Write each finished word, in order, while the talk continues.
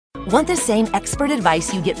Want the same expert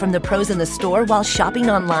advice you get from the pros in the store while shopping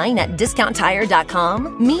online at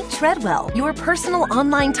DiscountTire.com? Meet Treadwell, your personal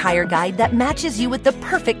online tire guide that matches you with the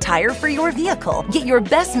perfect tire for your vehicle. Get your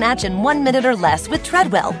best match in 1 minute or less with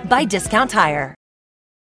Treadwell by Discount Tire.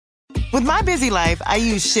 With my busy life, I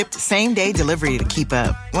use Shipt same-day delivery to keep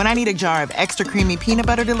up. When I need a jar of extra creamy peanut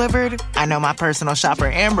butter delivered, I know my personal shopper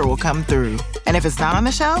Amber will come through. And if it's not on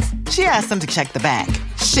the shelf, she asks them to check the back.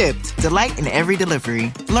 Shipt, delight in every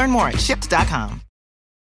delivery. Learn more at Shipt.com.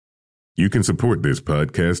 You can support this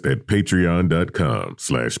podcast at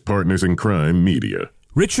patreon.com/partnersincrimemedia.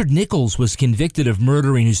 Richard Nichols was convicted of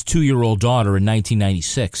murdering his 2-year-old daughter in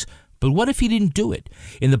 1996. But what if he didn't do it?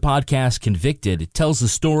 In the podcast Convicted, it tells the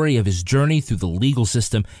story of his journey through the legal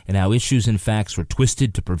system and how issues and facts were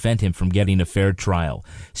twisted to prevent him from getting a fair trial.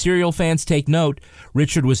 Serial fans take note.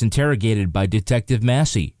 Richard was interrogated by Detective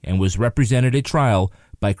Massey and was represented at trial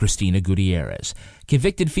by Christina Gutierrez.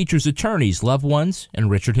 Convicted features attorneys, loved ones, and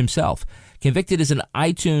Richard himself. Convicted is an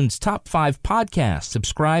iTunes Top 5 podcast.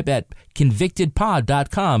 Subscribe at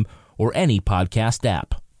convictedpod.com or any podcast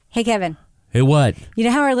app. Hey, Kevin. Hey, what? You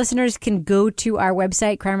know how our listeners can go to our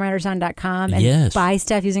website, crimewriterson.com, and buy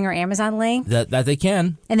stuff using our Amazon link? That they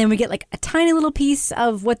can. And then we get like a tiny little piece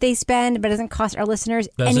of what they spend, but it doesn't cost our listeners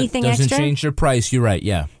anything extra. Doesn't change their price. You're right,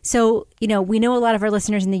 yeah. So, we know a lot of our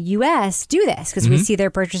listeners in the U.S. do this because we see their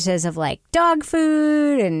purchases of like dog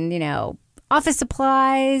food and, office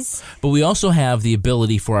supplies. But we also have the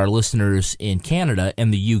ability for our listeners in Canada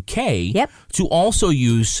and the UK to also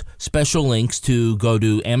use special links to go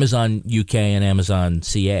to Amazon UK and Amazon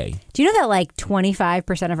CA. Do you know that like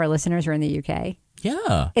 25% of our listeners are in the UK?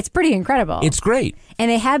 Yeah. It's pretty incredible. It's great.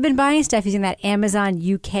 And they have been buying stuff using that Amazon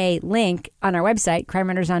UK link on our website,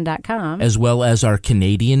 crimewriterson.com. As well as our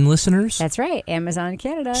Canadian listeners. That's right, Amazon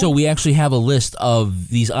Canada. So we actually have a list of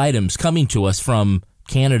these items coming to us from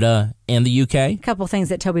Canada and the UK. A couple things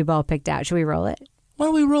that Toby Ball picked out. Should we roll it? Why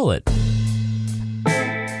don't we roll it?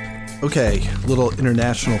 Okay, little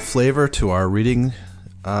international flavor to our reading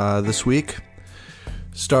this week.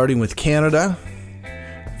 Starting with Canada.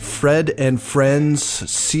 Fred and Friends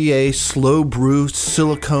CA Slow Brew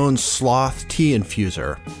Silicone Sloth Tea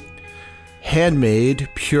Infuser. Handmade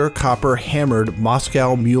Pure Copper Hammered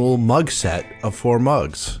Moscow Mule Mug Set of 4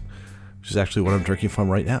 mugs, which is actually what I'm drinking from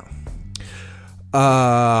right now.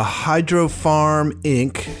 Hydro Farm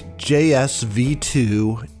Inc.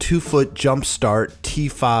 JSV2 2-foot Jumpstart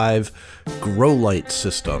T5 Grow Light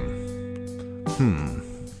System.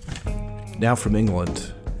 Now from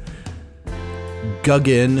England.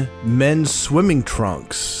 Guggin Men's Swimming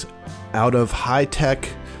Trunks out of high-tech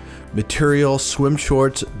material swim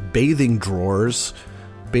shorts, bathing drawers,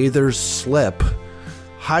 bather's slip,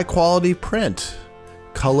 high-quality print,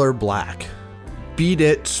 color black. Beat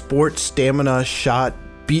It Sports Stamina Shot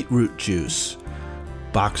Beetroot Juice,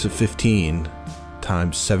 box of 15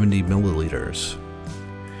 times 70 milliliters.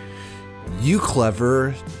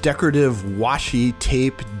 Clever Decorative Washi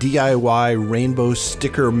Tape DIY Rainbow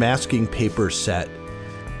Sticker Masking Paper Set,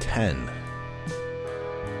 10.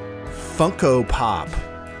 Funko Pop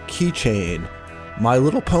Keychain My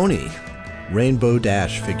Little Pony Rainbow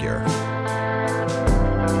Dash figure.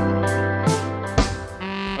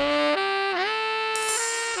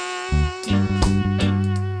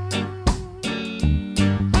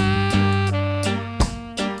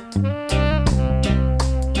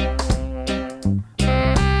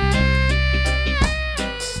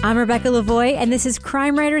 I'm Rebecca Lavoie, and this is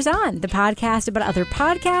Crime Writers On, the podcast about other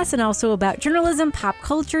podcasts and also about journalism, pop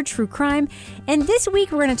culture, true crime. And this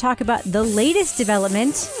week we're going to talk about the latest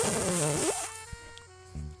development.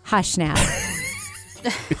 Hush now.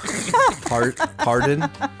 Pardon?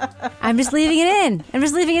 I'm just leaving it in. And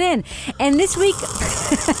this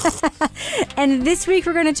week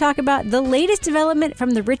we're going to talk about the latest development from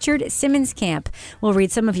the Richard Simmons camp. We'll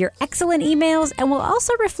read some of your excellent emails, and we'll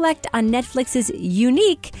also reflect on Netflix's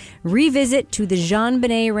unique revisit to the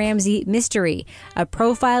JonBenet Ramsey mystery, a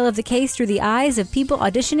profile of the case through the eyes of people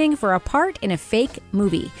auditioning for a part in a fake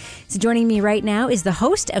movie. So joining me right now is the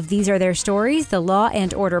host of These Are Their Stories, the Law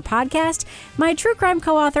and Order podcast, my true crime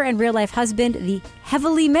co-author and real-life husband, the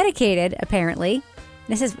heavily medicated, apparently.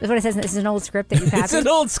 This is what it says. This is an old script that you copied. It's an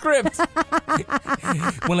old script.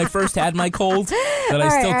 When I first had my cold, that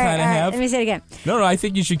I still kind of have. Let me say it again. No, I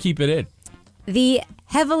think you should keep it in. The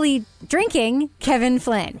heavily drinking Kevin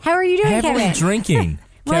Flynn. How are you doing, Kevin? Heavily drinking.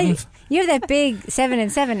 Well, you have that big 7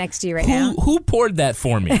 and 7 next to you right now. Who poured that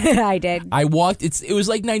for me? I did. I walked. It was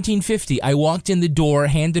like 1950. I walked in the door,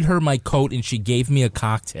 handed her my coat, and she gave me a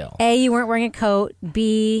cocktail. A, you weren't wearing a coat.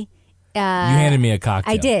 B, You handed me a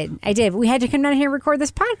cocktail. I did. We had to come down here and record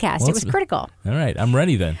this podcast. Well, it was critical. All right, I'm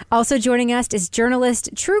ready then. Also joining us is journalist,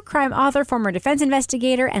 true crime author, former defense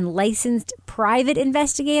investigator, and licensed private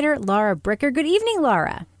investigator, Laura Bricker. Good evening,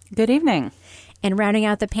 Laura. Good evening. And rounding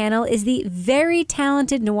out the panel is the very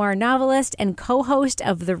talented noir novelist and co-host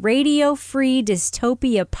of the Radio Free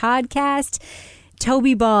Dystopia podcast,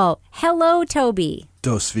 Toby Ball. Hello, Toby.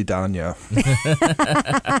 Dos Vidania.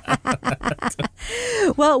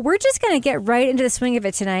 Well, we're just going to get right into the swing of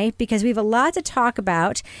it tonight because we have a lot to talk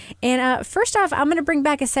about. And first off, I'm going to bring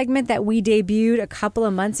back a segment that we debuted a couple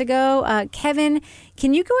of months ago. Kevin,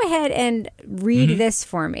 can you go ahead and read this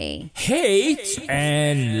for me? Hate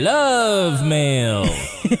and love mail.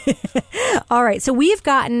 All right. So we've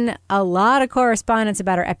gotten a lot of correspondence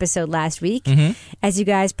about our episode last week. As you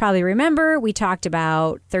guys probably remember, we talked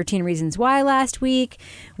about 13 Reasons Why last week.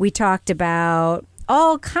 We talked about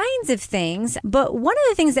all kinds of things. But one of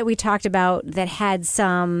the things that we talked about that had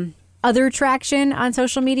some other traction on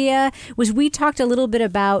social media was we talked a little bit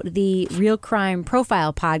about the Real Crime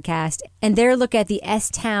Profile podcast and their look at the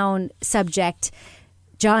S-Town subject,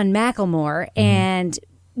 John McLemore. And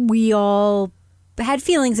we all had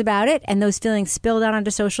feelings about it, and those feelings spilled out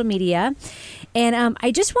onto social media. And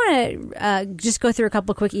I just want to just go through a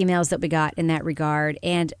couple quick emails that we got in that regard.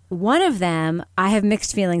 And one of them I have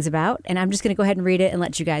mixed feelings about, and I'm just going to go ahead and read it and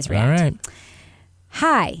let you guys react. All right.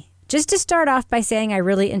 Hi. Just to start off by saying I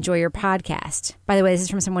really enjoy your podcast. By the way, this is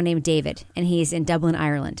from someone named David, and he's in Dublin,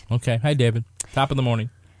 Ireland. Okay. Hi, David. Top of the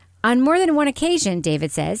morning. On more than one occasion,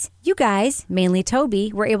 David says, you guys, mainly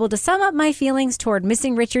Toby, were able to sum up my feelings toward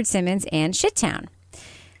missing Richard Simmons and Shittown.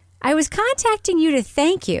 I was contacting you to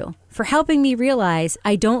thank you for helping me realize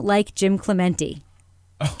I don't like Jim Clemente.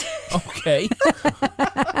 Okay.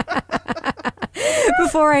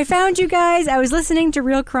 Before I found you guys, I was listening to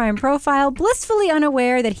Real Crime Profile, blissfully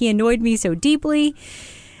unaware that he annoyed me so deeply.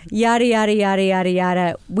 Yada, yada, yada, yada,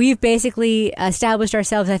 yada. We've basically established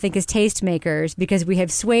ourselves, I think, as tastemakers because we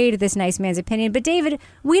have swayed this nice man's opinion. But David,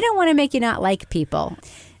 we don't want to make you not like people.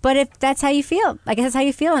 But if that's how you feel, I guess that's how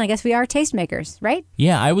you feel, and I guess we are tastemakers, right?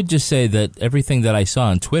 Yeah, I would just say that everything that I saw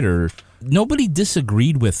on Twitter, nobody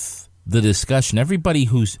disagreed with the discussion. Everybody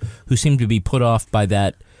who seemed to be put off by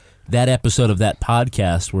that episode of that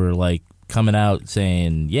podcast were like coming out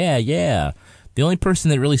saying, yeah. The only person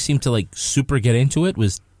that really seemed to like super get into it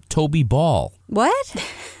was Toby Ball. What?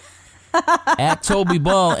 At Toby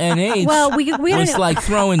Ball NH. Well, we was like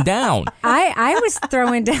throwing down. I was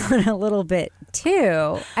throwing down a little bit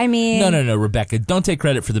too. I mean, no, Rebecca, don't take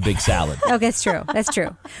credit for the big salad. Oh, that's true. That's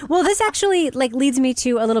true. Well, this actually leads me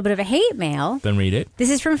to a little bit of a hate mail. Then read it. This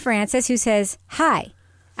is from Francis, who says, "Hi,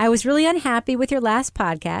 I was really unhappy with your last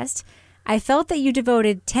podcast. I felt that you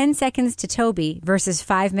devoted 10 seconds to Toby versus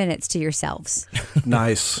 5 minutes to yourselves.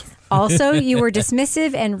 Nice. Also, you were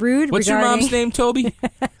dismissive and rude What's regarding... your mom's name, Toby?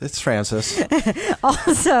 It's Francis.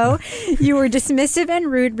 Also, you were dismissive and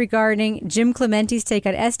rude regarding Jim Clemente's take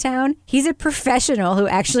on S-Town. He's a professional who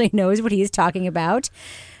actually knows what he is talking about.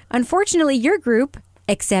 Unfortunately, your group,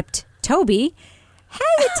 except Toby,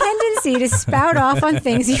 has a tendency to spout off on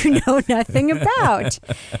things you know nothing about.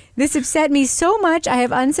 This upset me so much, I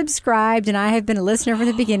have unsubscribed, and I have been a listener from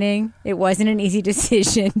the beginning. It wasn't an easy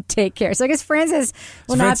decision. Take care." So I guess Francis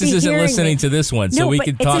will not be isn't hearing listening me. to this one, so No, we but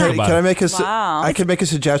can it's talk not- about Can I it. make a? Wow. I could make a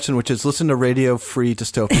suggestion, which is listen to Radio Free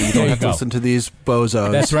Dystopia. You don't have to go. listen to these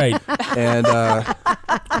bozos. That's right. And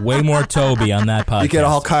Way more Toby on that podcast. you get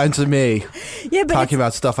all kinds of me Yeah, but talking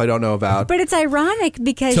about stuff I don't know about. But it's ironic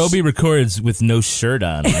because Toby records with no shirt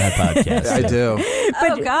on that podcast. I do.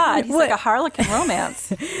 Oh, God. He's like a Harlequin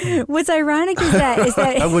romance. what's ironic is that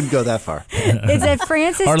I wouldn't go that far. is that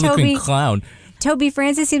Francis Harlequin clown. Toby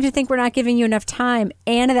Francis seems to think we're not giving you enough time,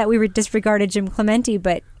 and that we were disregarded Jim Clemente,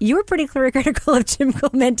 but you were pretty critical of Jim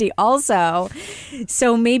Clemente also.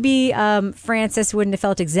 So maybe Francis wouldn't have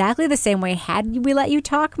felt exactly the same way had we let you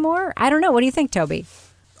talk more. I don't know. What do you think, Toby?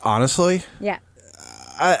 Honestly, Yeah.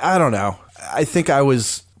 I don't know. I think I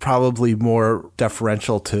was probably more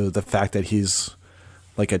deferential to the fact that he's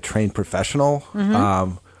like a trained professional,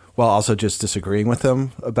 while also just disagreeing with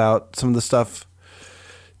him about some of the stuff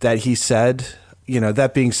that he said. You know,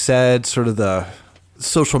 that being said, sort of the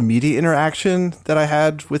social media interaction that I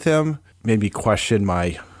had with him made me question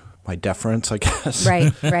my deference, I guess.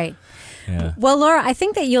 Right. Yeah. Well, Laura, I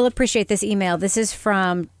think that you'll appreciate this email. This is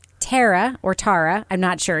from Tara or Tara. I'm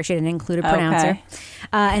not sure. She didn't include a pronouncer. Okay.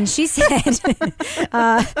 And she said,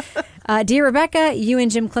 "Dear Rebecca, you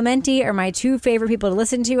and Jim Clemente are my two favorite people to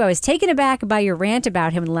listen to. I was taken aback by your rant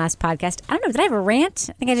about him in the last podcast." I don't know. Did I have a rant?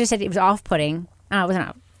 I think I just said it was off-putting. It wasn't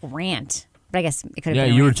a rant. But I guess it could have Yeah,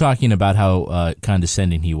 been. you were talking about how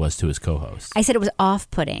condescending he was to his co-host. I said it was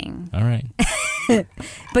off-putting. All right.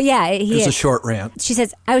 But yeah, It was a short rant. She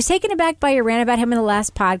says, I was taken aback by your rant about him in the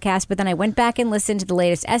last podcast, but then I went back and listened to the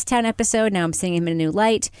latest S-Town episode. Now I'm seeing him in a new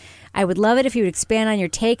light. I would love it if you would expand on your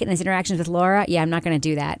take and his interactions with Laura. Yeah, I'm not going to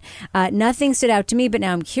do that. Nothing stood out to me, but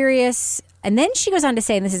now I'm curious. And then she goes on to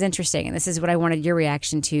say, and this is interesting, and this is what I wanted your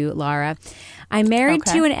reaction to, Laura. I'm married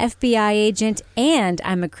to an FBI agent, and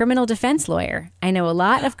I'm a criminal defense lawyer. I know a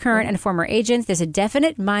lot of current and former agents. There's a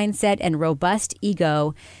definite mindset and robust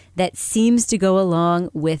ego that seems to go along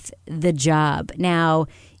with the job. Now,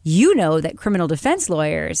 you know that criminal defense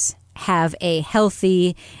lawyers have a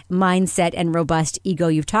healthy mindset and robust ego.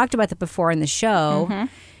 You've talked about that before in the show. Mm-hmm.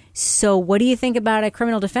 So what do you think about a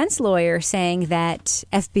criminal defense lawyer saying that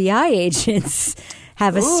FBI agents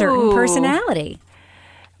have a certain personality?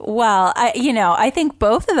 Well, I think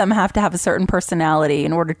both of them have to have a certain personality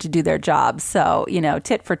in order to do their job. So,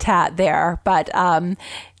 tit for tat there. But, and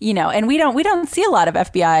we don't see a lot of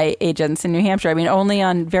FBI agents in New Hampshire. I mean, only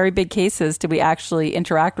on very big cases do we actually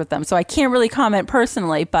interact with them. So I can't really comment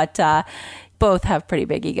personally, but both have pretty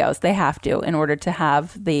big egos. They have to in order to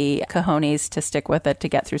have the cojones to stick with it to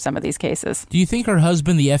get through some of these cases. Do you think her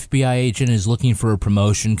husband, the FBI agent, is looking for a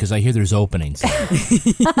promotion? Because I hear there's openings.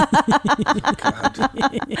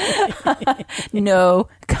 No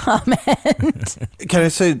comment. Can I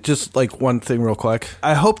say just like one thing real quick?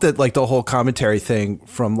 I hope that like the whole commentary thing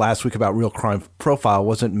from last week about Real Crime Profile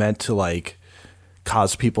wasn't meant to like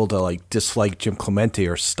cause people to like dislike Jim Clemente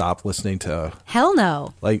or stop listening to. Hell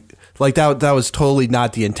no. Like that was totally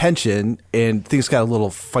not the intention, and things got a little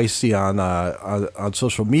feisty on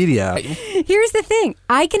social media. Here's the thing: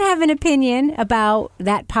 I can have an opinion about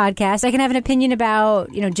that podcast. I can have an opinion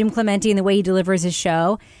about Jim Clemente and the way he delivers his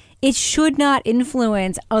show. It should not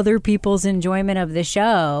influence other people's enjoyment of the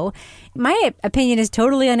show. My opinion is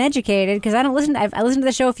totally uneducated because I listened to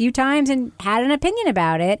the show a few times and had an opinion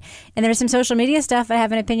about it. And there's some social media stuff I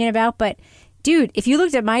have an opinion about, but dude, if you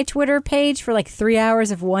looked at my Twitter page for like 3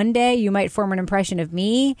 hours of one day, you might form an impression of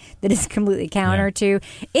me that is completely counter to.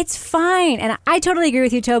 It's fine. And I totally agree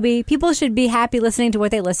with you, Toby. People should be happy listening to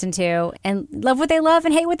what they listen to and love what they love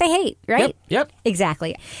and hate what they hate, right? Yep.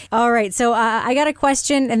 Exactly. All right. So I got a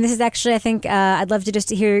question, and this is actually, I think, I'd love to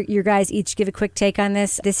just hear you guys each give a quick take on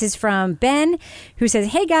this. This is from Ben, who says,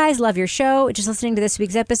 "Hey guys, love your show. Just listening to this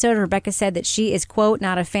week's episode, Rebecca said that she is, quote,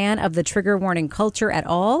 not a fan of the trigger warning culture at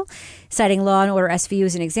all, citing Law and Order SVU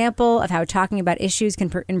as an example of how talking about issues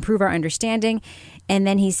can improve our understanding." And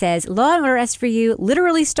then he says, Law and Order SVU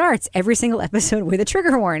literally starts every single episode with a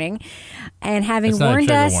trigger warning. And having warned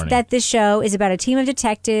us that this show is about a team of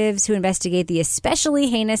detectives who investigate the especially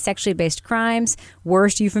heinous sexually based crimes,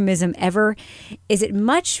 worst euphemism ever, is it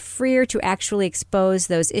much freer to actually expose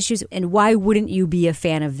those issues? And why wouldn't you be a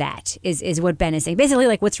fan of that is what Ben is saying. Basically,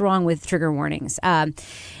 like, what's wrong with trigger warnings?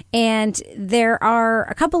 And there are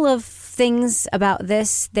a couple of things about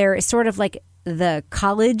this. There is sort of like the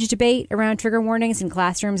college debate around trigger warnings in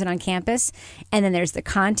classrooms and on campus. And then there's the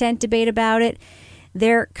content debate about it.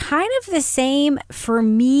 They're kind of the same. For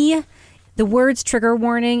me, the words trigger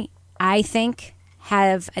warning, I think,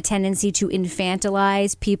 have a tendency to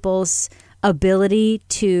infantilize people's ability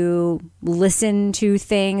to listen to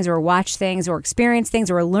things or watch things or experience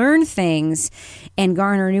things or learn things and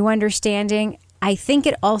garner new understanding. I think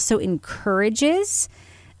it also encourages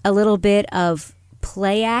a little bit of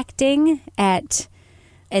play acting and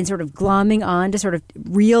sort of glomming on to sort of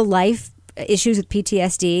real life issues with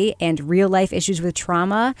PTSD and real life issues with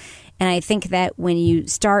trauma. And I think that when you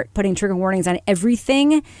start putting trigger warnings on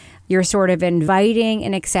everything, you're sort of inviting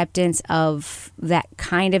an acceptance of that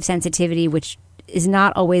kind of sensitivity, which is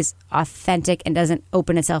not always authentic and doesn't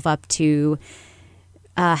open itself up to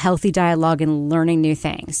healthy dialogue and learning new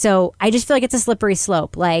things. So I just feel like it's a slippery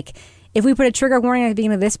slope. Like, if we put a trigger warning at the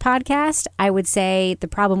beginning of this podcast, I would say the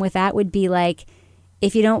problem with that would be like,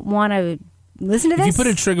 if you don't want to listen to this. If you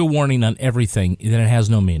put a trigger warning on everything, then it has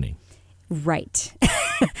no meaning. Right.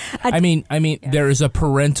 I mean, there is a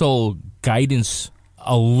parental guidance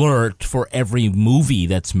alert for every movie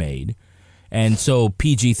that's made. And so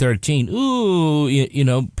PG-13, ooh,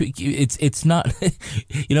 it's not,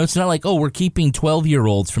 it's not like, oh, we're keeping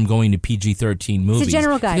 12-year-olds from going to PG-13 movies. It's a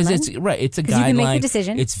general guideline. It's a guideline. You can make the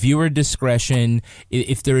decision. It's viewer discretion.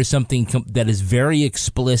 If there is something that is very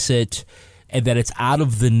explicit and that it's out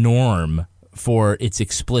of the norm for its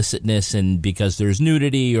explicitness, and because there's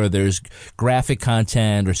nudity or there's graphic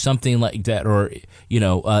content or something like that, or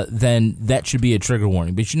then that should be a trigger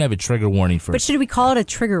warning. But you shouldn't have a trigger warning for. But should we call it a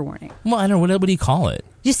trigger warning? Well, I don't know. What do you call it?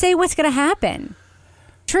 Just say what's going to happen.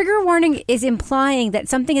 trigger warning is implying that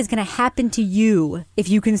something is going to happen to you if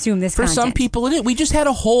you consume this For content. some people, it is. We just had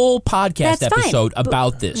a whole podcast That's fine, episode but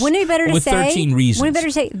about this. Wouldn't it be better to with say? 13 reasons. Wouldn't it be better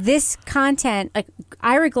to say this content, like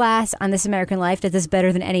Ira Glass on This American Life, does this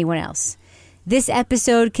better than anyone else? This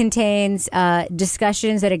episode contains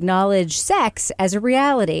discussions that acknowledge sex as a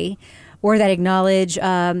reality, or that acknowledge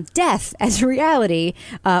death as a reality,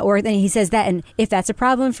 or then he says that, and if that's a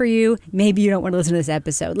problem for you, maybe you don't want to listen to this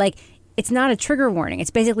episode. Like, it's not a trigger warning.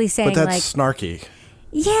 It's basically saying, But that's snarky.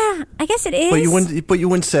 Yeah, I guess it is. But you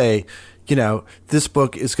wouldn't say, this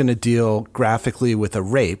book is going to deal graphically with a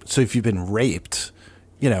rape. So if you've been raped,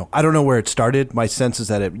 I don't know where it started. My sense is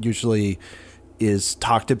that it usually is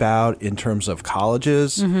talked about in terms of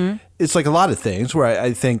colleges. Mm-hmm. It's like a lot of things where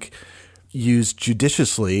I think used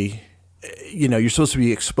judiciously, you're supposed to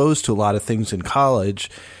be exposed to a lot of things in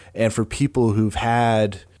college. And for people who've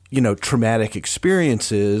had, traumatic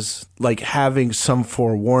experiences, like having some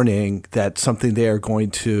forewarning that something they are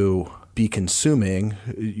going to be consuming,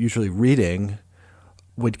 usually reading,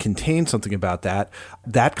 would contain something about that.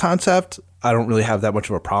 That concept, I don't really have that much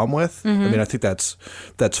of a problem with. Mm-hmm. I mean, I think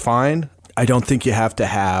that's fine. I don't think you have to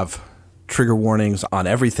have trigger warnings on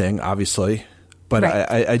everything, obviously. But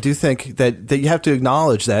right. I do think that you have to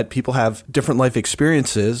acknowledge that people have different life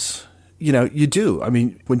experiences. You do. I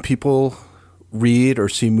mean, when people read or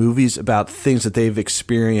see movies about things that they've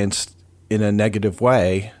experienced in a negative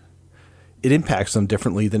way, it impacts them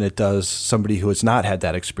differently than it does somebody who has not had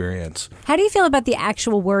that experience. How do you feel about the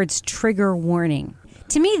actual words trigger warning?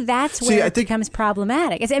 To me, that's where it becomes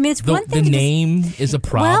problematic. It's one thing. The name is a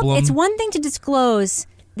problem. Well, it's one thing to disclose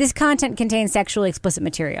this content contains sexually explicit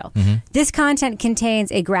material. Mm-hmm. This content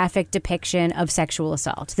contains a graphic depiction of sexual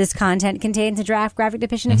assault. This content contains a graphic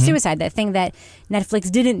depiction of suicide, that thing that Netflix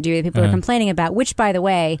didn't do that people are complaining about, which, by the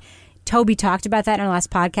way, Toby talked about that in our last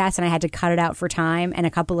podcast, and I had to cut it out for time. And a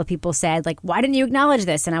couple of people said, like, why didn't you acknowledge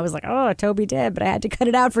this? And I was like, oh, Toby did, but I had to cut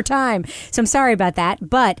it out for time. So I'm sorry about that.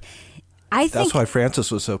 But I think that's why Francis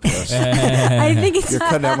was so pissed. I think it's you're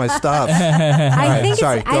cutting out my stuff. I think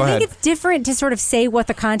it's different to sort of say what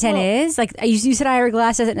the content is. Like you said, Ira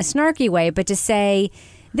Glass does it in a snarky way, but to say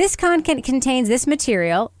this content contains this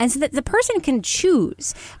material, and so that the person can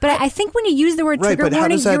choose. But I think when you use the word trigger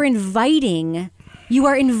warning, you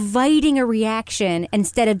are inviting a reaction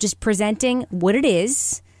instead of just presenting what it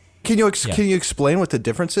is. Can you explain what the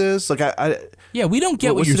difference is? Like we don't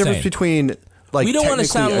get what you're saying. What's the difference between? We don't want to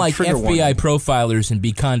sound like FBI profilers and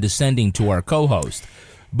be condescending to our co-host,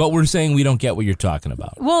 but we're saying we don't get what you're talking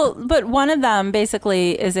about. Well, but one of them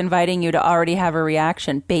basically is inviting you to already have a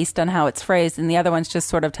reaction based on how it's phrased, and the other one's just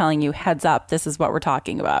sort of telling you, heads up, this is what we're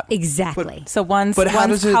talking about. Exactly. So one's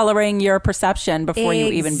coloring your perception before you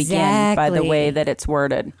even begin by the way that it's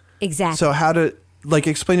worded. Exactly. So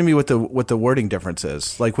explain to me what the wording difference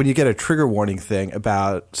is. Like when you get a trigger warning thing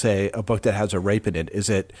about, say, a book that has a rape in it, is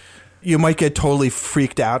it... You might get totally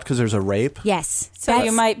freaked out because there's a rape. Yes. So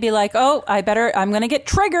you might be like, oh, I'm going to get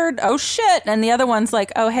triggered. Oh, shit. And the other one's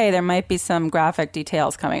like, oh, hey, there might be some graphic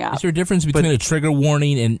details coming up. Is there a difference between a trigger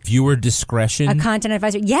warning and viewer discretion? A content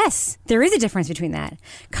advisory. Yes, there is a difference between that.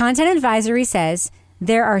 Content advisory says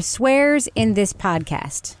there are swears in this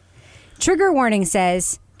podcast. Trigger warning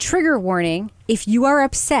says, trigger warning, if you are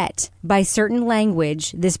upset by certain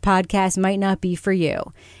language, this podcast might not be for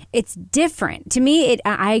you. It's different. To me,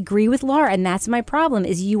 I agree with Laura, and that's my problem,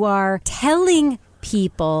 is you are telling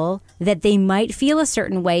people that they might feel a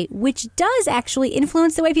certain way, which does actually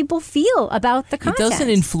influence the way people feel about the content. It doesn't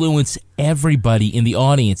influence everybody in the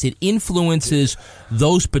audience. It influences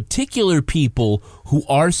those particular people who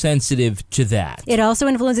are sensitive to that. It also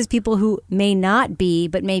influences people who may not be,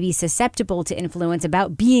 but may be susceptible to influence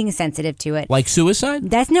about being sensitive to it. Like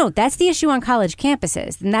suicide? That's the issue on college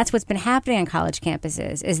campuses. And that's what's been happening on college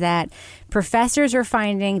campuses, is that professors are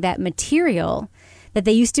finding that material that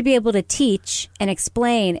they used to be able to teach and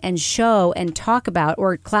explain and show and talk about,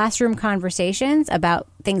 or classroom conversations about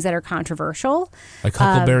things that are controversial. Like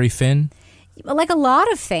Huckleberry Finn? Like a lot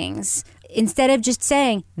of things. Instead of just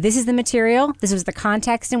saying, this is the material, this was the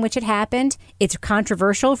context in which it happened, it's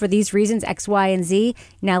controversial for these reasons, X, Y, and Z,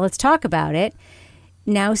 now let's talk about it.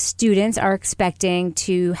 Now students are expecting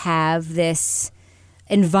to have this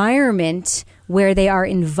environment where they are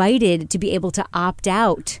invited to be able to opt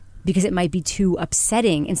out because it might be too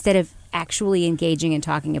upsetting, instead of actually engaging and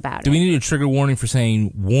talking about it. Do we need a trigger warning for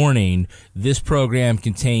saying, warning, this program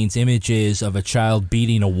contains images of a child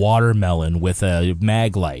beating a watermelon with a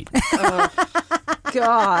mag light? Oh,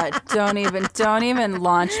 God, don't even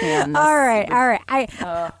launch me on this. All right.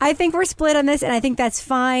 I think we're split on this, and I think that's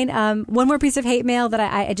fine. One more piece of hate mail that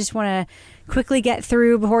I just want to quickly get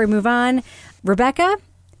through before we move on. Rebecca,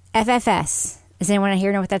 FFS. Does anyone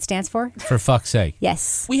here know what that stands for? For fuck's sake.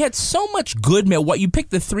 Yes. We had so much good mail. What, you picked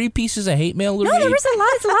the 3 pieces of hate mail, Louise? No, there was a lot.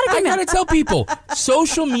 It's a lot of I good mail. gotta tell people,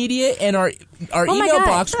 social media and our email God.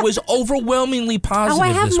 box was overwhelmingly positive. Oh, I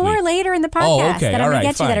have this more week. later in the podcast Oh, okay. that I'm All going right, to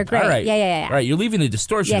get to that are great. All right. Yeah. All right, you're leaving the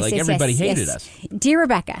distortion everybody hated us. Dear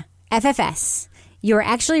Rebecca, FFS, you are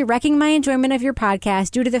actually wrecking my enjoyment of your podcast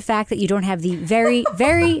due to the fact that you don't have the very,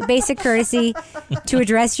 very basic courtesy to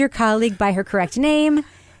address your colleague by her correct name.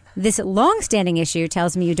 This long-standing issue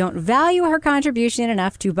tells me you don't value her contribution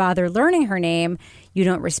enough to bother learning her name. You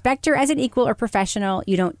don't respect her as an equal or professional.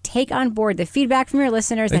 You don't take on board the feedback from your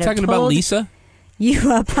listeners Are you that have talking about told Lisa?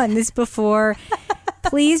 you up on this before.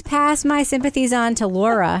 Please pass my sympathies on to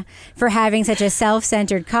Laura for having such a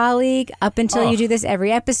self-centered colleague. Up until you do this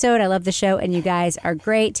every episode, I love the show and you guys are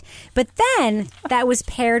great. But then that was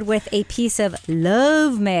paired with a piece of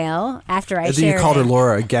love mail after I And shared then you called her it.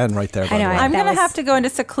 Laura again right there, by know, the way. I'm That going to was- have to go into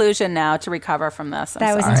seclusion now to recover from this.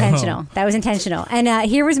 That was intentional. That was intentional. And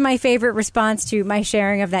here was my favorite response to my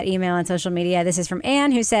sharing of that email on social media. This is from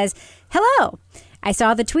Anne, who says, "Hello. I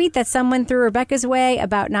saw the tweet that someone threw Rebecca's way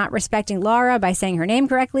about not respecting Laura by saying her name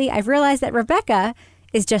correctly. I've realized that Rebecca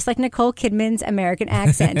is just like Nicole Kidman's American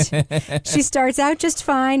accent. She starts out just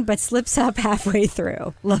fine, but slips up halfway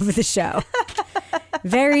through. Love the show."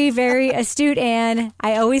 Very, very astute, Anne.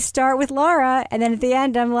 I always start with Laura, and then at the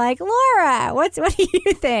end, I'm like, Laura, what do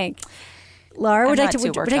you think? Laura, would I'm you like not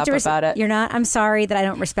to too worked up about it. You're not? I'm sorry that I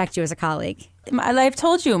don't respect you as a colleague. I've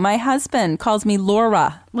told you, my husband calls me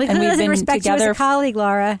Laura. Well, he and we've doesn't been respect you as together. a colleague,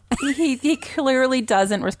 Laura. He clearly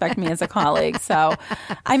doesn't respect me as a colleague. So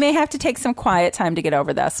I may have to take some quiet time to get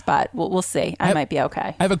over this, but we'll see. I might be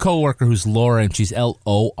okay. I have a coworker who's Laura, and she's Lora.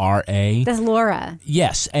 That's Laura.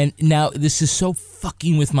 Yes, and now this is so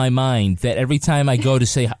fucking with my mind that every time I go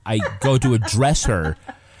to address her,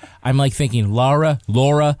 I'm like thinking, Laura,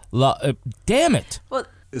 damn it. Well,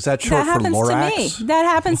 Is that short for Lorax? To me. That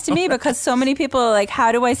happens to me because so many people are like,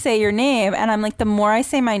 how do I say your name? And I'm like, the more I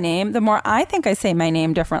say my name, the more I think I say my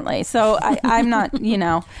name differently. So I'm not, Do you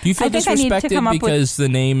feel I think I need to disrespected come up with- because the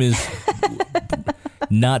name is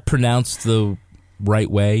not pronounced the right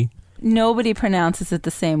way? Nobody pronounces it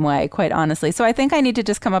the same way, quite honestly. So I think I need to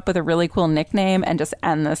just come up with a really cool nickname and just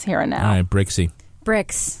end this here and now. All right, Brixie.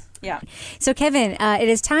 Bricks. Yeah. So, Kevin, it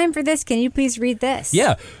is time for this. Can you please read this?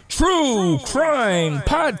 Yeah. True Crime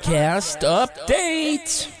Podcast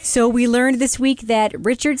Update. So we learned this week that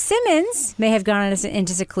Richard Simmons may have gone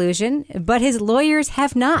into seclusion, but his lawyers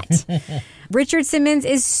have not. Richard Simmons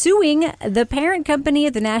is suing the parent company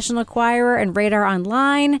of the National Enquirer and Radar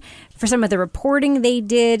Online for some of the reporting they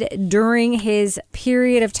did during his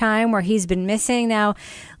period of time where he's been missing. Now,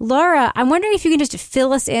 Laura, I'm wondering if you can just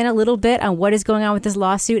fill us in a little bit on what is going on with this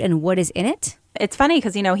lawsuit and what is in it? It's funny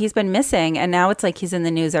because, he's been missing and now it's like he's in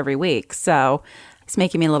the news every week. So it's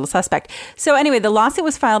making me a little suspect. So anyway, the lawsuit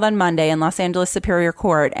was filed on Monday in Los Angeles Superior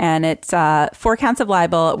Court, and it's 4 counts of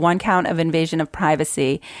libel, 1 count of invasion of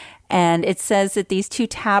privacy. And it says that these 2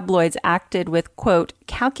 tabloids acted with, quote,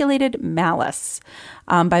 calculated malice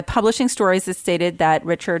by publishing stories that stated that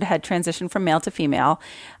Richard had transitioned from male to female.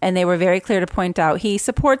 And they were very clear to point out he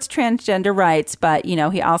supports transgender rights, but,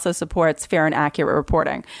 he also supports fair and accurate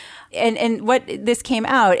reporting. And what this came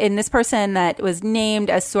out, and this person that was named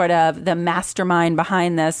as sort of the mastermind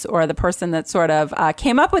behind this, or the person that sort of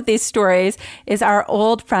came up with these stories, is our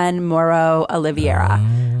old friend Mauro Oliveira,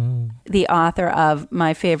 the author of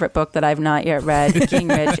my favorite book that I've not yet read, King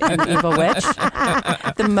Rich and Evil Witch,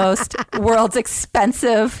 the world's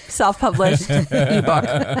expensive self-published ebook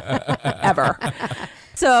ever.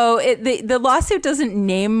 So the lawsuit doesn't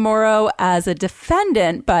name Mauro as a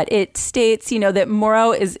defendant, but it states, that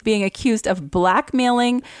Mauro is being accused of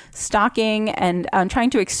blackmailing, stalking, and trying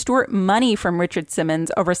to extort money from Richard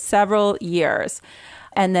Simmons over several years.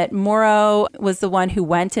 And that Mauro was the one who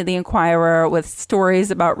went to the Enquirer with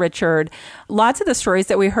stories about Richard. Lots of the stories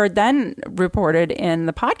that we heard then reported in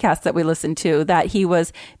the podcast that we listened to, that he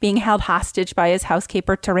was being held hostage by his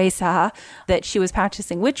housekeeper, Teresa, that she was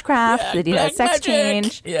practicing witchcraft, that he had a sex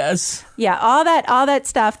change. Yes. Yeah, all that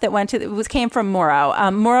stuff that came from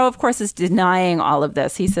Mauro. Mauro, of course, is denying all of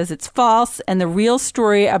this. He says it's false, and the real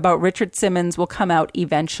story about Richard Simmons will come out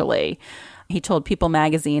eventually. He told People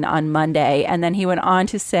magazine on Monday. And then he went on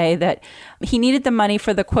to say that he needed the money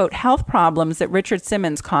for the, quote, health problems that Richard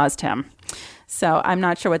Simmons caused him. So I'm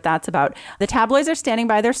not sure what that's about. The tabloids are standing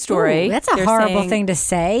by their story. Ooh, that's a They're horrible saying, thing to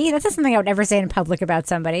say. That's not something I would ever say in public about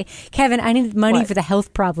somebody. Kevin, I need money What? for the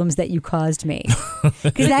health problems that you caused me.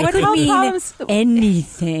 Because that What could health mean problems?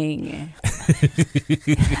 anything.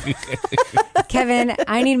 Kevin,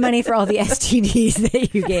 I need money for all the STDs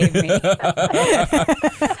that you gave me.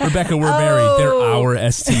 Rebecca, we're married. They're our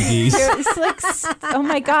STDs. It's like, oh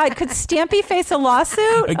my God, could Stampy face a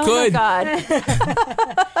lawsuit? It Oh could. my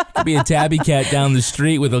God. Could be a tabby cat down the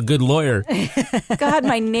street with a good lawyer. God,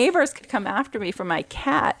 my neighbors could come after me for my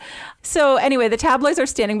cat. So anyway, the tabloids are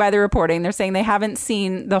standing by the reporting. They're saying they haven't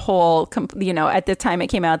seen the whole, at the time it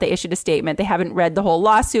came out, they issued a statement. They haven't read the whole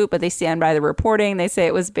lawsuit, but they stand by the reporting. They say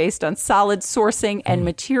it was based on solid sourcing and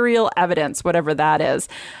material evidence, whatever that is.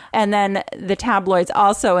 And then the tabloids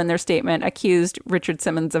also in their statement accused Richard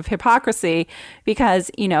Simmons of hypocrisy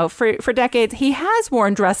because, for decades, he has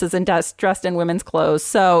worn dresses and dressed in women's clothes.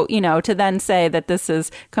 So, to then say that this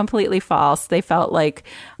is completely false, they felt like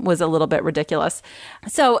was a little bit ridiculous.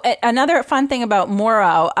 So another fun thing about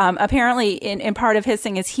Morrow, apparently in part of his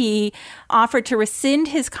thing is he offered to rescind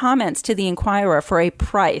his comments to the Inquirer for a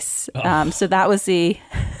price. So that was the...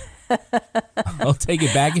 I'll take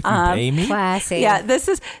it back if you pay me. Classy. Yeah, this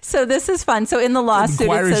is fun. So in the lawsuit,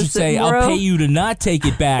 Inquirer it says should say, Morrow, I'll pay you to not take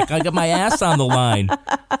it back. I got my ass on the line.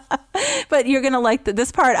 But you're going to like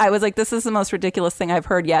this part. I was like, this is the most ridiculous thing I've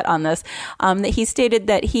heard yet on this. That he stated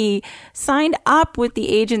that he signed up with the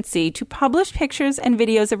agency to publish pictures and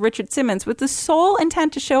videos of Richard Simmons with the sole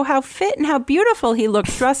intent to show how fit and how beautiful he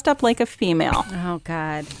looked dressed up like a female. Oh,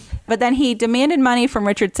 God. But then he demanded money from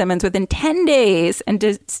Richard Simmons within 10 days and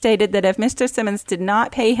stated that if Mr. Simmons did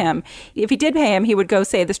not pay him, if he did pay him, he would go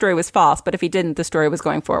say the story was false. But if he didn't, the story was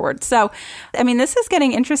going forward. So, I mean, this is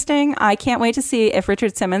getting interesting. I can't wait to see if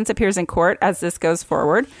Richard Simmons appears in court as this goes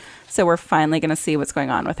forward. So we're finally going to see what's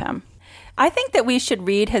going on with him. I think that we should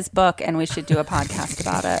read his book and we should do a podcast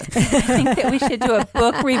about it. I think that we should do a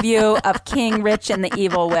book review of King Rich and the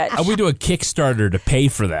Evil Witch. We do a Kickstarter to pay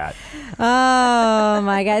for that. Oh,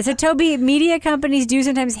 my God. So, Toby, media companies do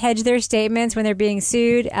sometimes hedge their statements when they're being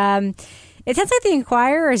sued. It sounds like the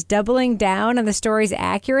Inquirer is doubling down on the story's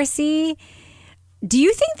accuracy. Do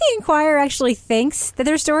you think the Inquirer actually thinks that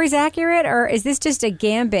their story's accurate, or is this just a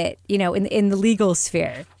gambit, in the legal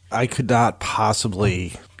sphere? I could not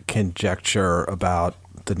possibly conjecture about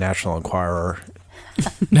the National Enquirer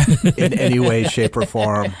in any way, shape, or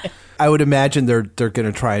form. I would imagine they're going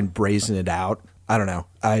to try and brazen it out. I don't know.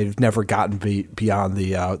 I've never gotten beyond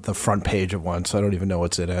the front page of one, so I don't even know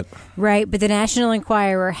what's in it. Right, but the National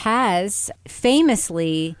Enquirer has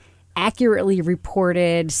famously accurately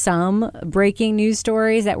reported some breaking news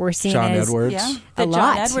stories that were seen John as Edwards. Yeah, a the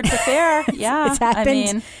lot. John Edwards affair. Yeah, It's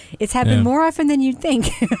happened. It's happened more often than you'd think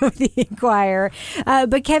with the Inquirer.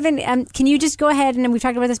 But Kevin, can you just go ahead and we've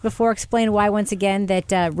talked about this before? Explain why once again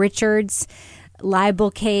that Richard's libel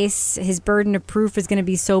case, his burden of proof is going to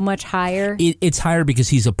be so much higher. It's higher because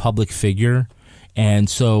he's a public figure. And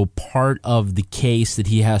so part of the case that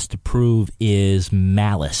he has to prove is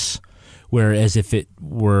malice. Whereas if it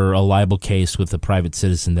were a libel case with a private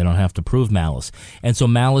citizen, they don't have to prove malice. And so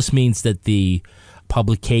malice means that the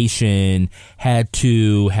publication had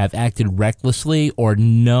to have acted recklessly or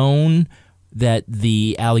known that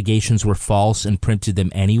the allegations were false and printed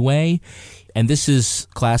them anyway. And this is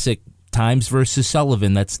classic Times versus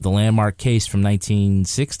Sullivan. That's the landmark case from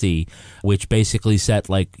 1960, which basically set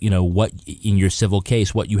what in your civil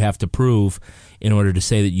case, what you have to prove in order to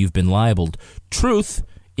say that you've been libeled. Truth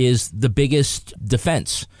is the biggest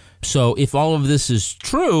defense. So if all of this is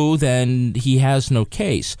true, then he has no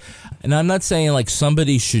case. And I'm not saying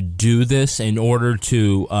somebody should do this in order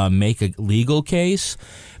to make a legal case,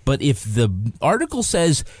 but if the article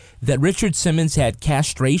says that Richard Simmons had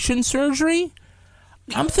castration surgery,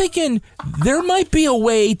 I'm thinking there might be a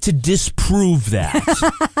way to disprove that.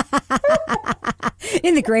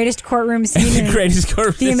 In the greatest courtroom scene in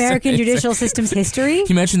the American judicial system's history.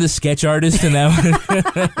 You mentioned the sketch artist in that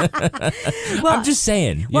one. Well, I'm just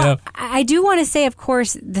saying. I do want to say, of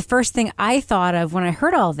course, the first thing I thought of when I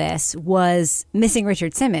heard all this was Missing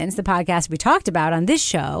Richard Simmons, the podcast we talked about on this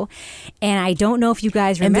show. And I don't know if you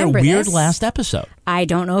guys remember and their weird this. last episode. I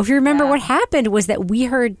don't know if you remember what happened was that we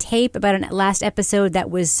heard tape about a last episode that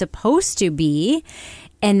was supposed to be.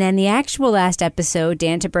 And then the actual last episode,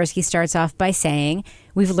 Dan Taberski starts off by saying,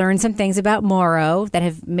 we've learned some things about Morrow that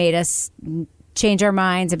have made us change our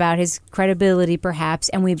minds about his credibility, perhaps,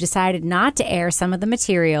 and we've decided not to air some of the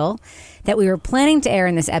material that we were planning to air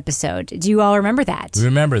in this episode. Do you all remember that?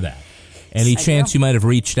 Remember that. Any chance you might have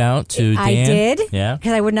reached out to Dan? I did. Yeah.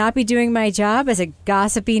 Because I would not be doing my job as a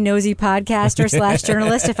gossipy, nosy podcaster /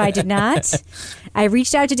 journalist if I did not. I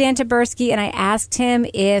reached out to Dan Taberski and I asked him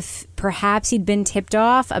if perhaps he'd been tipped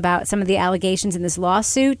off about some of the allegations in this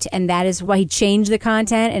lawsuit, and that is why he changed the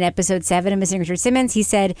content in episode 7 of Missing Richard Simmons. He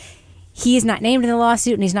said he is not named in the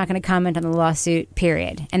lawsuit and he's not going to comment on the lawsuit,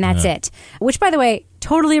 period. And that's it. Which, by the way,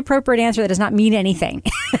 totally appropriate answer that does not mean anything.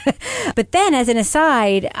 But then, as an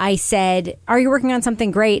aside, I said, "Are you working on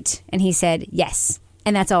something great?" And he said, "Yes."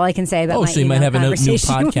 And that's all I can say about my so you might have a new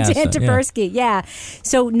podcast. with Dan Taberski. Yeah.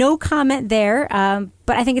 So no comment there.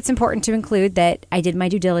 But I think it's important to include that I did my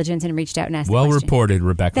due diligence and reached out and asked the question. Well reported,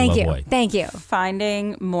 Rebecca Thank Lavoie. you. Thank you.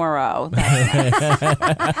 Finding Morrow.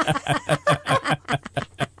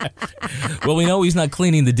 Well, we know he's not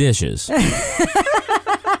cleaning the dishes.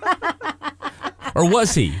 Or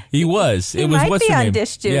was he? He was. He it was might what's be her on name?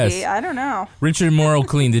 dish duty. Yes. I don't know. Richard Morrow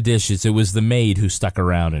cleaned the dishes. It was the maid who stuck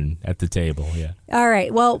around at the table. Yeah. All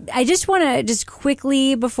right. Well, I just want to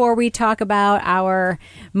quickly, before we talk about our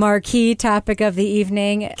marquee topic of the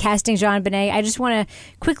evening, casting JonBenét, I just want to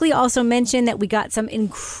quickly also mention that we got some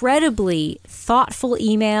incredibly thoughtful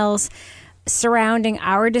emails surrounding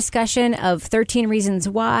our discussion of 13 Reasons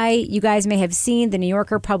Why. You guys may have seen The New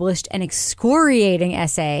Yorker published an excoriating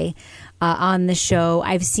essay on the show.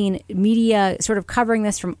 I've seen media sort of covering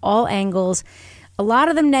this from all angles. A lot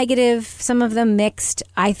of them negative, some of them mixed.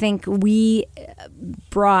 I think we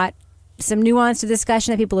brought some nuance to the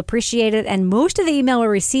discussion that people appreciated, and most of the email we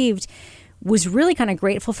received was really kind of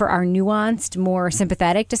grateful for our nuanced, more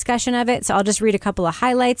sympathetic discussion of it. So I'll just read a couple of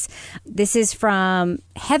highlights. This is from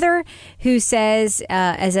Heather, who says,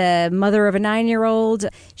 as a mother of a 9-year-old,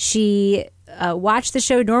 she watched the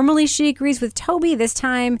show. Normally she agrees with Toby. This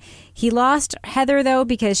time he lost Heather, though,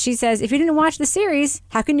 because she says, if you didn't watch the series,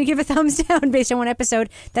 how can you give a thumbs down based on one episode?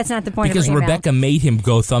 That's not the point because of her email. Rebecca made him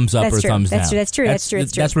go thumbs up or thumbs down. That's true.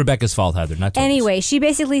 That's Rebecca's fault, Heather, not Toby's. Anyway, she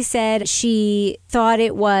basically said she thought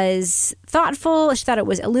it was thoughtful. She thought it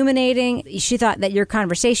was illuminating. She thought that your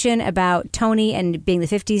conversation about Tony and being the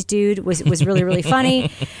 50s dude was really, really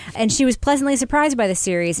funny. And she was pleasantly surprised by the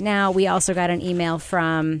series. Now, we also got an email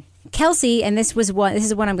from Kelsey, and this is one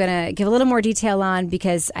I'm going to give a little more detail on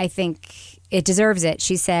because I think it deserves it.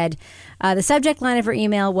 She said, the subject line of her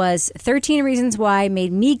email was 13 Reasons Why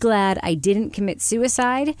made me glad I didn't commit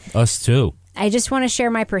suicide. Us too. I just want to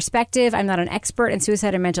share my perspective. I'm not an expert in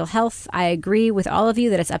suicide and mental health. I agree with all of you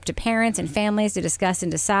that it's up to parents and families to discuss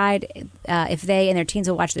and decide if they and their teens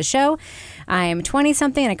will watch the show. I'm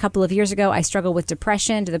 20-something, and a couple of years ago, I struggled with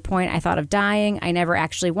depression to the point I thought of dying. I never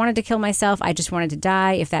actually wanted to kill myself. I just wanted to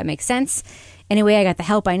die, if that makes sense. Anyway, I got the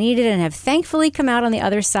help I needed and have thankfully come out on the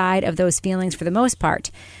other side of those feelings for the most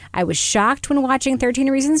part. I was shocked when watching 13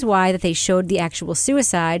 Reasons Why that they showed the actual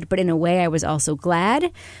suicide, but in a way I was also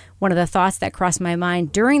glad. One of the thoughts that crossed my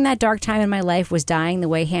mind during that dark time in my life was dying the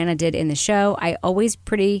way Hannah did in the show. I always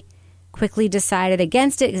pretty quickly decided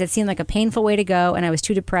against it because it seemed like a painful way to go, and I was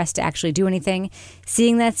too depressed to actually do anything.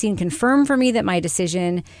 Seeing that scene confirmed for me that my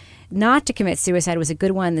decision not to commit suicide was a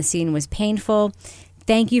good one. The scene was painful.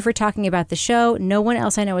 Thank you for talking about the show. No one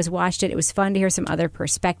else I know has watched it. It was fun to hear some other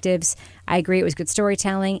perspectives. I agree it was good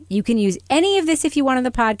storytelling. You can use any of this if you want on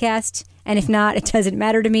the podcast, and if not, it doesn't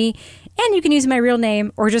matter to me. And you can use my real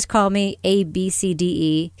name or just call me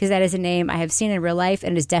ABCDE because that is a name I have seen in real life,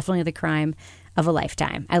 and it is definitely the crime of a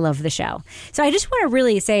lifetime. I love the show. So I just want to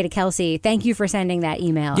really say to Kelsey, thank you for sending that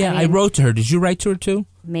email. Yeah, I wrote to her. Did you write to her too?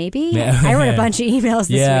 Maybe. Yeah. I wrote a bunch of emails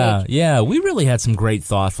this week. Yeah. We really had some great,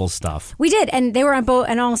 thoughtful stuff. We did, and they were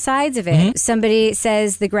on all sides of it. Mm-hmm. Somebody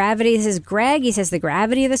says this is Greg, he says the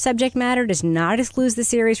gravity of the subject matter does not exclude the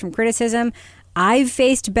series from criticism. I've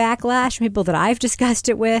faced backlash from people that I've discussed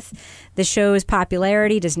it with. The show's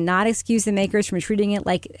popularity does not excuse the makers from treating it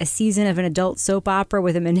like a season of an adult soap opera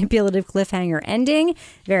with a manipulative cliffhanger ending.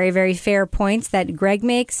 Very, very fair points that Greg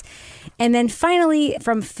makes. And then finally,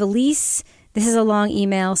 from Felice, this is a long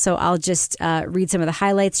email, so I'll just read some of the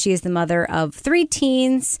highlights. She is the mother of 3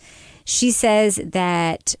 teens. She says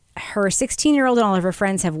that her 16-year-old and all of her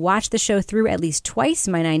friends have watched the show through at least twice.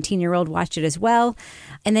 My 19-year-old watched it as well.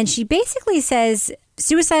 And then she basically says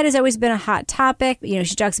suicide has always been a hot topic. You know,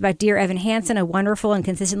 she talks about Dear Evan Hansen, a wonderful and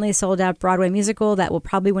consistently sold-out Broadway musical that will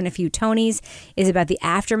probably win a few Tonys, is about the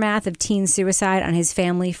aftermath of teen suicide on his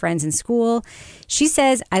family, friends, and school. She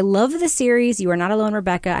says, I love the series. You are not alone,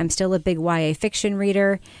 Rebecca. I'm still a big YA fiction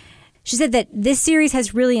reader. She said that this series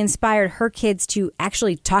has really inspired her kids to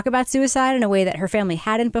actually talk about suicide in a way that her family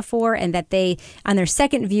hadn't before, and that they, on their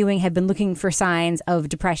second viewing, have been looking for signs of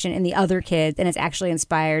depression in the other kids, and it's actually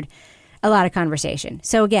inspired a lot of conversation.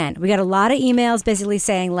 So again, we got a lot of emails basically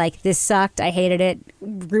saying, like, this sucked, I hated it,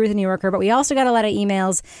 agree with the New Yorker, but we also got a lot of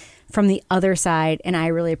emails from the other side, and I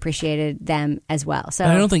really appreciated them as well. So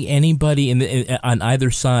I don't think anybody on either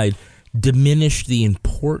side diminished the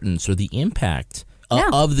importance or the impact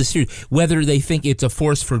of the series, whether they think it's a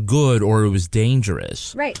force for good or it was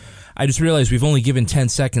dangerous. Right. I just realized we've only given 10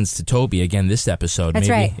 seconds to Toby again this episode. That's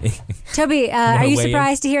Maybe. right. Toby, are you weigh in?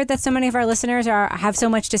 surprised to hear that so many of our listeners have so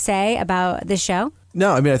much to say about this show?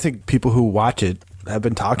 No, I mean, I think people who watch it have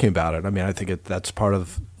been talking about it. I mean, I think that's part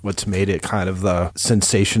of what's made it kind of the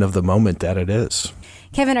sensation of the moment that it is.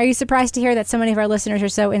 Kevin, are you surprised to hear that so many of our listeners are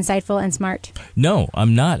so insightful and smart? No,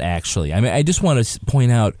 I'm not actually. I mean, I just want to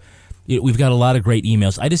point out, we've got a lot of great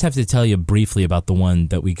emails. I just have to tell you briefly about the one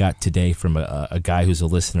that we got today from a guy who's a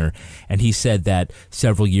listener. And he said that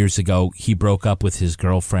several years ago, he broke up with his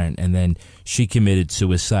girlfriend and then she committed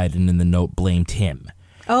suicide and in the note blamed him.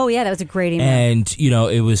 Oh, yeah, that was a great email. And,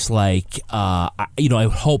 it was like, I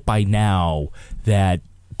hope by now that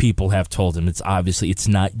people have told him it's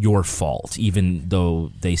not your fault, even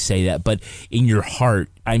though they say that. But in your heart,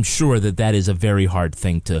 I'm sure that is a very hard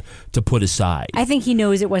thing to put aside. I think he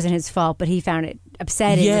knows it wasn't his fault, but he found it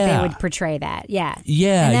upsetting that they would portray that. Yeah.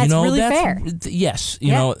 Yeah. And that's really fair. Yes.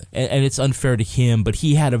 And it's unfair to him, but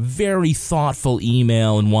he had a very thoughtful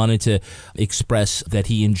email and wanted to express that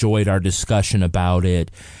he enjoyed our discussion about it.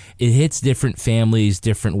 It hits different families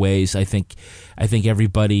different ways. I think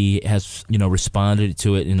everybody has, responded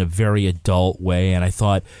to it in a very adult way. And I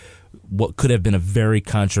thought what could have been a very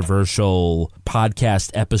controversial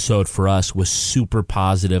podcast episode for us was super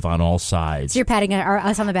positive on all sides. So you're patting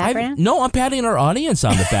us on the back right now? No, I'm patting our audience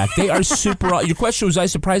on the back. They are super. Your question was, I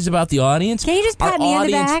surprised about the audience? Can you just pat me on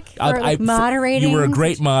the back for moderating? You were a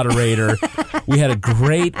great moderator. We had a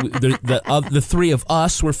great. The three of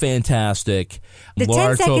us were fantastic. The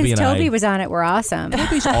Laura, 10 seconds Toby, and Toby I. was on it were awesome.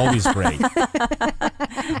 Toby's always great.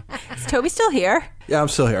 Is Toby still here? Yeah, I'm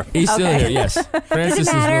still here. He's still here, yes. Francis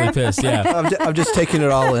is really pissed, yeah. I'm just taking it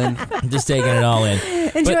all in. Just taking it all in.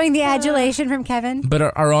 Enjoying the adulation from Kevin. But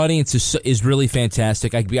our audience is really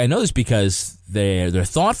fantastic. I know this because they're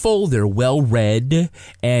thoughtful, they're well-read,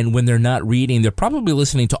 and when they're not reading, they're probably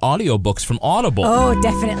listening to audiobooks from Audible. Oh,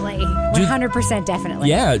 definitely. 100% definitely.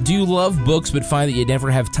 Yeah. Do you love books but find that you never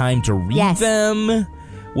have time to read them?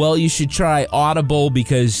 Well, you should try Audible,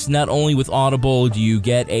 because not only with Audible do you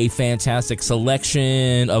get a fantastic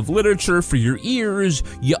selection of literature for your ears,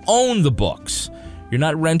 you own the books. You're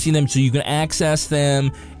not renting them, so you can access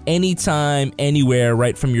them anytime, anywhere,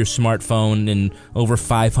 right from your smartphone, and over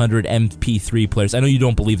 500 MP3 players. I know you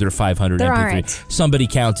don't believe there are 500 there MP3. Aren't. Somebody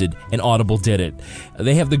counted, and Audible did it.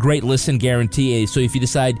 They have the great listen guarantee, so if you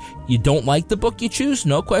decide you don't like the book you choose,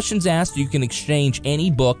 no questions asked, you can exchange any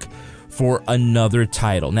book for another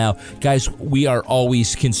title. Now, guys, we are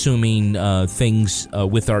always consuming things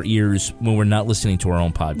with our ears when we're not listening to our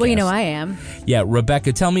own podcast. Well, I am. Yeah,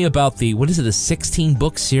 Rebecca, tell me about a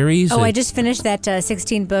 16-book series? Oh, I just finished that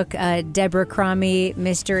 16-book Deborah Cromie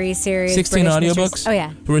mystery series. 16 British audiobooks? Mysteries. Oh,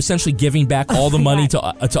 yeah. We're essentially giving back all the money to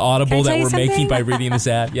Audible that we're making by reading this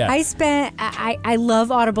ad. Yeah. I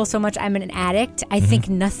love Audible so much. I'm an addict. I think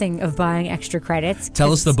nothing of buying extra credits.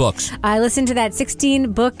 Tell us the books. I listened to that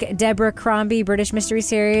 16-book Deborah Crombie British mystery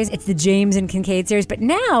series. It's the James and Kincaid series, but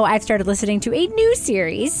now I've started listening to a new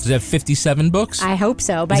series. Does it have 57 books? I hope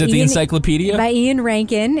so. Is it the encyclopedia? By Ian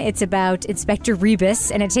Rankin. It's about Inspector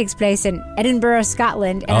Rebus, and it takes place in Edinburgh,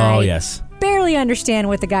 Scotland. And yes. Barely understand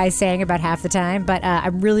what the guy's saying about half the time, but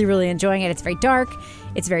I'm really, really enjoying it. It's very dark.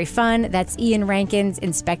 It's very fun. That's Ian Rankin's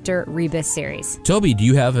Inspector Rebus series. Toby, do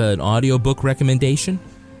you have an audiobook recommendation?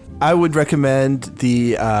 I would recommend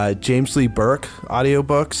the James Lee Burke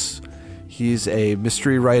audiobooks. He's a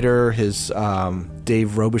mystery writer. His Dave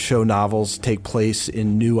Robichaux novels take place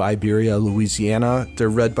in New Iberia, Louisiana. They're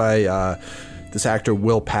read by this actor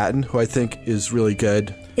Will Patton, who I think is really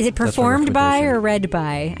good. Is it performed by or read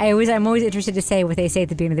by? I'm always interested to say what they say at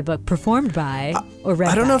the beginning of the book. Performed by or read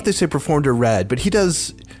by? I don't know if they say performed or read, but he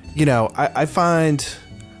does, I find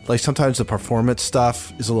like sometimes the performance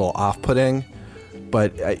stuff is a little off-putting,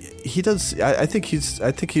 but he does, I think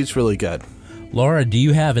he's really good. Laura, do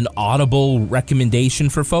you have an Audible recommendation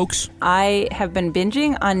for folks? I have been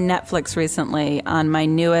binging on Netflix recently on my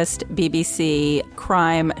newest BBC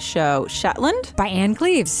crime show, Shetland. By Anne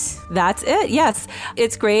Cleeves. That's it, yes.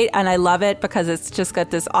 It's great, and I love it because it's just got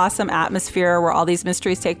this awesome atmosphere where all these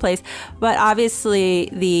mysteries take place. But obviously,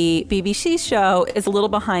 the BBC show is a little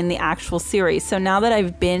behind the actual series. So now that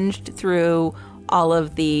I've binged through all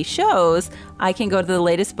of the shows, I can go to the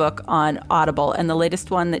latest book on Audible. And the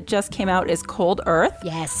latest one that just came out is Cold Earth.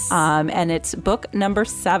 Yes. And it's book number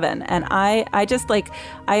 7. And I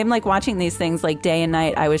am like watching these things like day and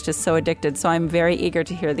night. I was just so addicted. So I'm very eager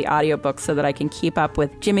to hear the audiobook so that I can keep up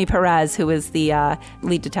with Jimmy Perez, who is the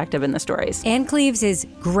lead detective in the stories. Anne Cleeves is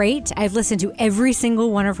great. I've listened to every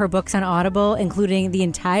single one of her books on Audible, including the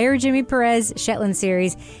entire Jimmy Perez Shetland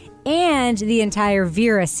series and the entire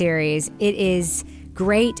Vera series. It is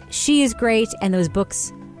great. She is great, and those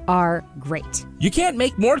books are great. You can't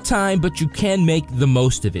make more time, but you can make the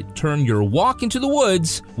most of it. Turn your walk into the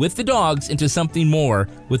woods with the dogs into something more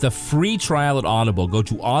with a free trial at Audible. Go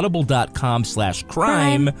to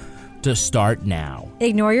audible.com/crime to start now.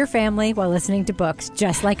 Ignore your family while listening to books,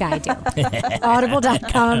 just like I do.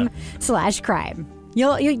 audible.com/crime.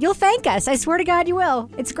 You'll thank us. I swear to God you will.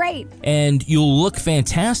 It's great. And you'll look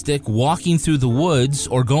fantastic walking through the woods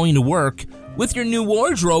or going to work with your new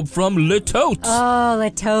wardrobe from Le Tote. Oh, Le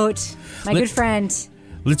Tote. My good friend.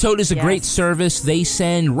 Le Tote is a great service. They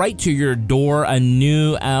send right to your door a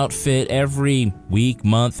new outfit every week,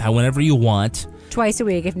 month, whenever you want. Twice a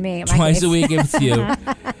week if me. Twice a week if it's you.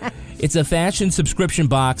 It's a fashion subscription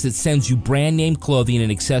box that sends you brand name clothing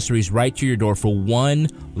and accessories right to your door for one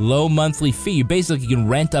low monthly fee. You basically can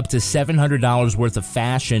rent up to $700 worth of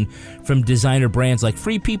fashion from designer brands like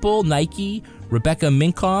Free People, Nike, Rebecca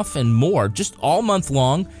Minkoff, and more, just all month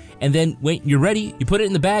long. And then when you're ready, you put it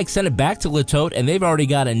in the bag, send it back to Le Tote, and they've already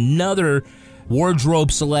got another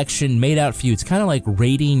wardrobe selection made out for you. It's kind of like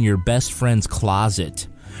raiding your best friend's closet.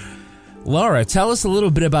 Laura, tell us a little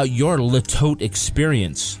bit about your Le Tote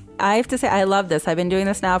experience. I have to say, I love this. I've been doing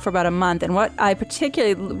this now for about a month. And what I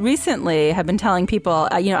particularly recently have been telling people,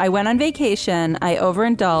 I went on vacation, I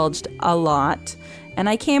overindulged a lot, and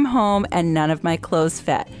I came home and none of my clothes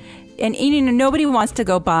fit. And nobody wants to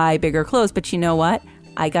go buy bigger clothes, but you know what?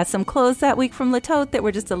 I got some clothes that week from Le Tote that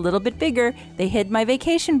were just a little bit bigger. They hid my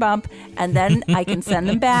vacation bump, and then I can send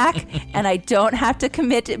them back, and I don't have to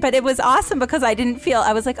commit. But it was awesome because I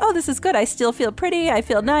was like, oh, this is good. I still feel pretty. I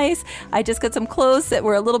feel nice. I just got some clothes that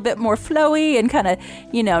were a little bit more flowy and kind of,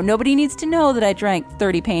 nobody needs to know that I drank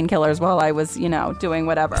 30 painkillers while I was, doing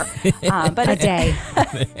whatever. But a day.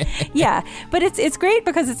 Yeah. But it's great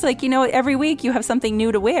because it's like, every week you have something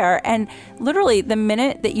new to wear. And literally the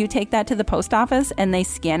minute that you take that to the post office and they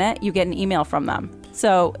scan it, you get an email from them.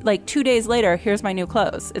 So like 2 days later, here's my new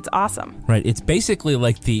clothes. It's awesome. Right. It's basically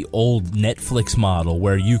like the old Netflix model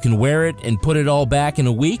where you can wear it and put it all back in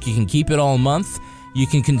a week. You can keep it all month. You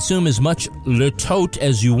can consume as much Le Tote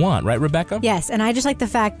as you want. Right, Rebecca? Yes. And I just like the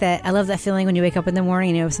fact that I love that feeling when you wake up in the morning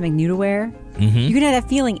and you have something new to wear. Mm-hmm. You can have that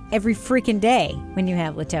feeling every freaking day when you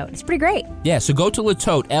have Le Tote. It's pretty great. Yeah. So go to Le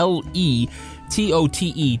Tote,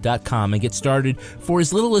 LETOTE.com and get started for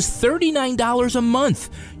as little as $39 a month.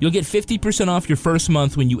 You'll get 50% off your first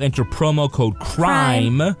month when you enter promo code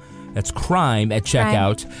CRIME. That's crime at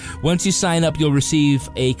checkout. Once you sign up, you'll receive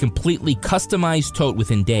a completely customized tote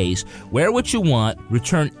within days. Wear what you want,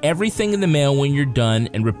 return everything in the mail when you're done,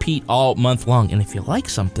 and repeat all month long. And if you like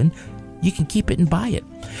something, you can keep it and buy it.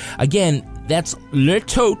 Again, that's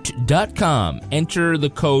letote.com. Enter the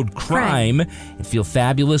code CRIME and feel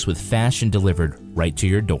fabulous with fashion delivered right to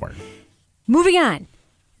your door. Moving on.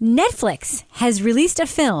 Netflix has released a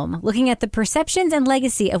film looking at the perceptions and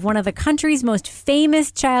legacy of one of the country's most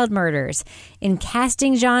famous child murders. In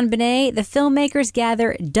casting JonBenét, the filmmakers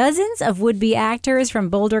gather dozens of would-be actors from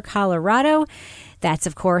Boulder, Colorado. That's,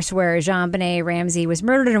 of course, where JonBenét Ramsey was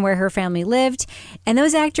murdered and where her family lived. And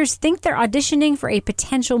those actors think they're auditioning for a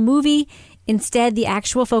potential movie. Instead, the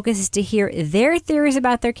actual focus is to hear their theories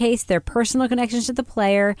about their case, their personal connections to the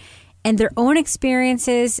player, and their own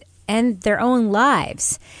experiences and their own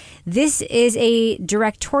lives. This is a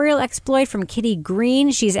directorial exploit from Kitty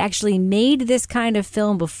Green. She's actually made this kind of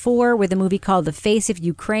film before with a movie called The Face of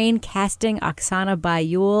Ukraine, casting Oksana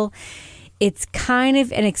Bayul. It's kind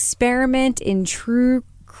of an experiment in true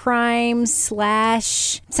crime /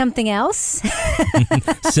 something else.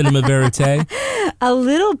 Cinema verite. A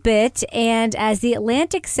little bit. And as The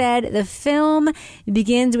Atlantic said, the film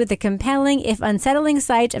begins with a compelling, if unsettling,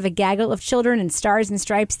 sight of a gaggle of children in stars and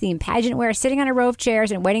stripes themed pageant wear sitting on a row of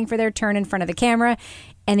chairs and waiting for their turn in front of the camera.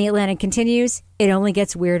 And The Atlantic continues, it only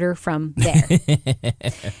gets weirder from there.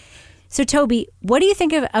 So, Toby, what do you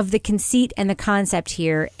think of the conceit and the concept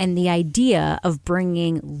here and the idea of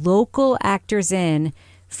bringing local actors in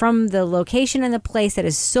from the location and the place that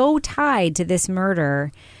is so tied to this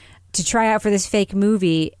murder to try out for this fake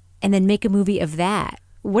movie and then make a movie of that?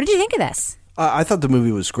 What did you think of this? I thought the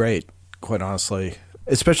movie was great, quite honestly.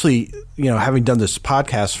 Especially, having done this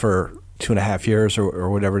podcast for 2.5 years or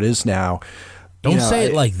whatever it is now, Don't say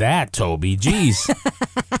it like that, Toby. Jeez.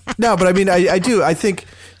 No, but I mean, I do. I think,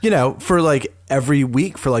 for like every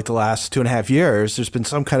week for like the last 2.5 years, there's been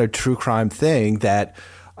some kind of true crime thing that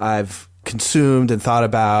I've consumed and thought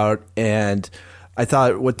about. And I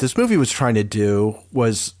thought what this movie was trying to do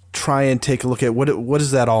was try and take a look at what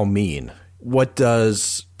does that all mean? What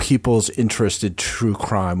does people's interest in true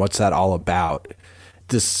crime, what's that all about?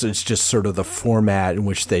 This is just sort of the format in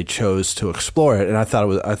which they chose to explore it, and I thought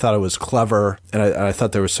it was clever, and I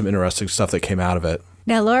thought there was some interesting stuff that came out of it.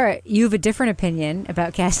 Now, Laura, you have a different opinion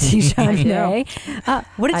about casting JonBenet.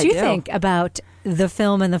 What did you think about the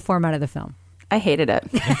film and the format of the film? I hated it,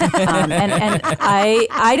 and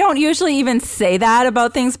I don't usually even say that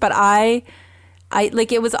about things, but I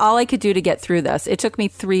like, it was all I could do to get through this. It took me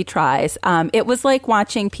 3 tries. It was like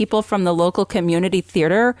watching people from the local community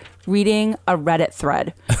theater reading a Reddit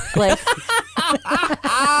thread. Like,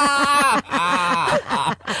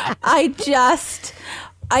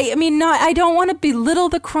 I don't want to belittle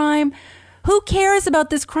the crime. Who cares about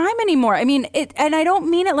this crime anymore? I mean, and I don't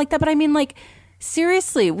mean it like that, but I mean, like,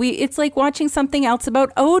 seriously, it's like watching something else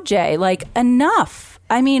about OJ. Like, enough.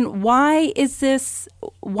 I mean, why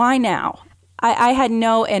now? I had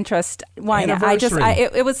no interest. Why not?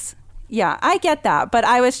 It was, yeah, I get that. But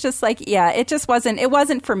I was just like, yeah, it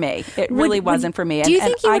wasn't for me. It really wasn't for me. Do you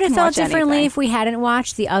think you would have felt differently if we hadn't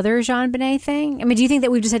watched the other JonBenet thing? I mean, do you think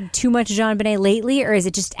that we've just had too much JonBenet lately, or is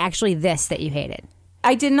it just actually this that you hated?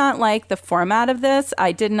 I did not like the format of this.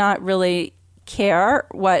 I did not really care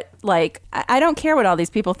I don't care what all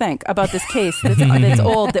these people think about this case that's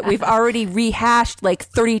old, that we've already rehashed like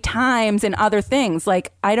 30 times in other things.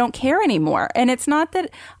 Like, I don't care anymore. And it's not that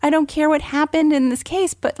I don't care what happened in this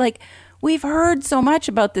case, but like, we've heard so much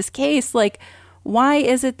about this case. Like, why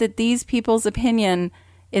is it that these people's opinion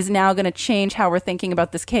is now going to change how we're thinking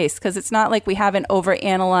about this case? Because it's not like we haven't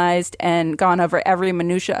overanalyzed and gone over every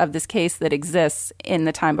minutia of this case that exists in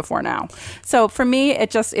the time before now. So for me,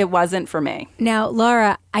 it wasn't for me. Now,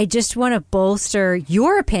 Laura, I just want to bolster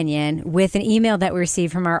your opinion with an email that we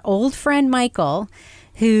received from our old friend Michael,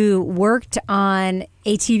 who worked on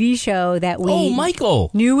a TV show that we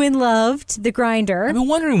knew and loved, The Grinder. I've been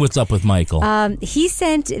wondering what's up with Michael. He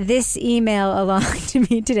sent this email along to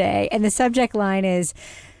me today, and the subject line is,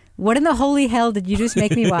 "What in the holy hell did you just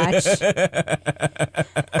make me watch?"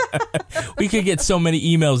 We could get so many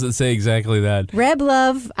emails that say exactly that. Reb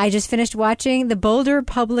Love, I just finished watching the Boulder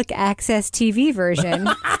Public Access TV version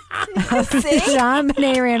of the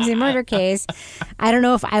JonBenet Ramsey murder case. I don't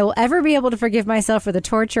know if I will ever be able to forgive myself for the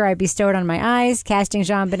torture I bestowed on my eyes. Casting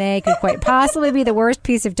JonBenet could quite possibly be the worst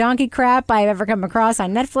piece of donkey crap I've ever come across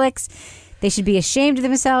on Netflix. They should be ashamed of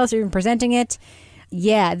themselves for even presenting it.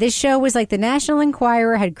 Yeah, this show was like the National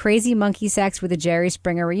Enquirer had crazy monkey sex with a Jerry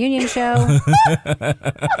Springer reunion show.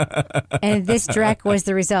 And this dreck was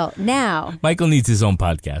the result. Now, Michael needs his own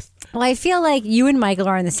podcast. Well, I feel like you and Michael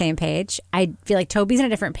are on the same page. I feel like Toby's on a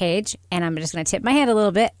different page, and I'm just going to tip my hand a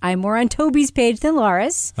little bit. I'm more on Toby's page than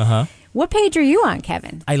Laura's. Uh-huh. What page are you on,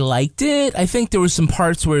 Kevin? I liked it. I think there were some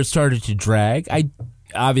parts where it started to drag.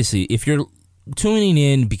 Obviously, if you're tuning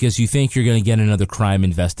in because you think you're going to get another crime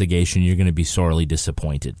investigation, you're going to be sorely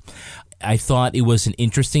disappointed. I thought it was an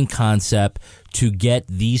interesting concept to get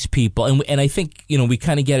these people, and I think, we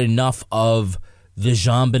kind of get enough of the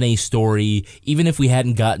JonBenet story, even if we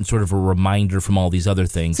hadn't gotten sort of a reminder from all these other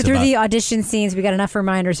things. So through the audition scenes, we got enough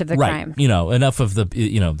reminders of the crime. Enough of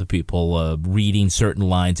the people reading certain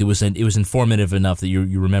lines. It was informative enough that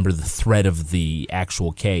you remember the thread of the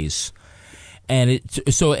actual case. And it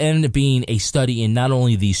ended up being a study in not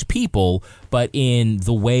only these people, but in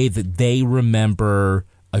the way that they remember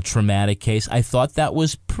a traumatic case. I thought that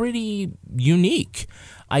was pretty unique.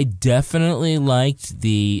 I definitely liked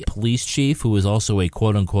the police chief, who was also a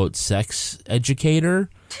quote-unquote sex educator.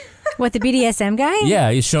 What, the BDSM guy? Yeah,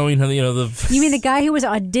 he's showing her, You mean the guy who was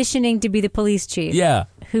auditioning to be the police chief? Yeah.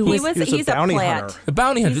 He's a bounty hunter. A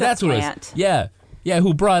bounty hunter, that's what it is. Yeah. Yeah,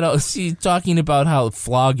 who brought out, talking about how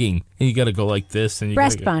flogging, and you got to go like this. And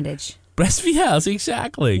breast bondage. Yes,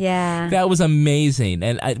 exactly. Yeah. That was amazing.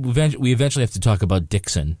 And we eventually have to talk about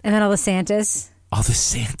Dixon. And then all the Santas. All the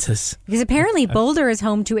Santas. Because apparently Boulder is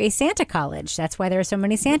home to a Santa college. That's why there are so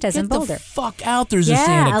many Santas in Boulder. Get the fuck out, there's a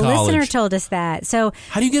Santa college. Yeah, a listener told us that. So,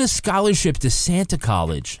 how do you get a scholarship to Santa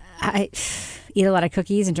College? I eat a lot of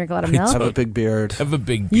cookies and drink a lot of milk. Have a big beard.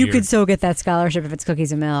 You could so get that scholarship if it's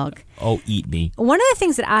cookies and milk. Oh, eat me. One of the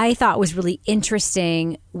things that I thought was really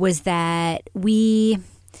interesting was that we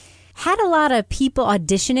had a lot of people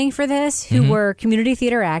auditioning for this who were community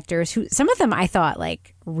theater actors, who some of them I thought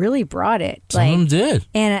really brought it. Some of them did.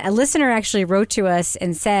 And a listener actually wrote to us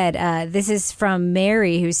and said, this is from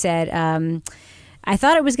Mary, who said, I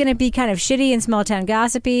thought it was going to be kind of shitty and small town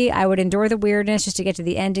gossipy. I would endure the weirdness just to get to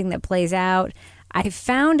the ending that plays out. I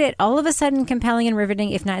found it all of a sudden compelling and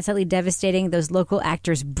riveting, if not slightly devastating. Those local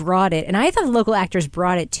actors brought it. And I thought the local actors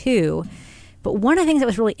brought it too. But one of the things that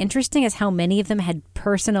was really interesting is how many of them had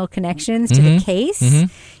personal connections to the case.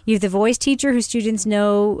 You have the voice teacher whose students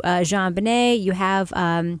know, JonBenét. You have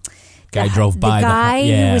guy drove by the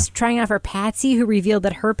guy who was trying out for Patsy, who revealed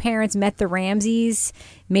that her parents met the Ramseys,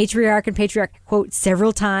 matriarch and patriarch, quote,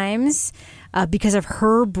 several times. Because of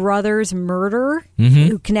her brother's murder,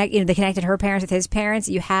 they connected her parents with his parents.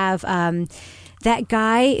 You have that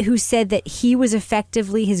guy who said that he was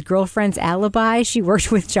effectively his girlfriend's alibi. She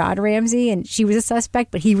worked with John Ramsey, and she was a suspect,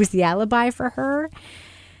 but he was the alibi for her.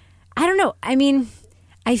 I don't know. I mean,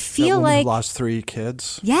 I feel that woman like who lost 3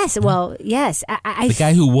 kids. Yes. Well, yes. The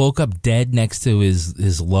guy who woke up dead next to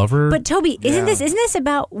his lover. But Toby, isn't this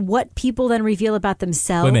about what people then reveal about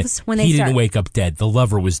themselves when they he start? Didn't wake up dead. The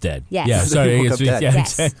lover was dead. Yes. Yeah. Sorry. He woke up dead.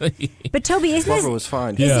 Yes. Exactly. But Toby, isn't Lover this was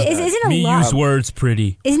fine. Isn't a Me lot? use words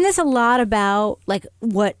pretty. Isn't this a lot about like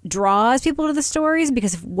what draws people to the stories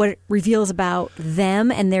because of what it reveals about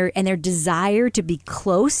them and their desire to be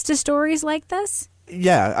close to stories like this?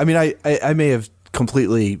 Yeah. I mean, I may have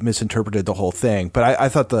completely misinterpreted the whole thing, but I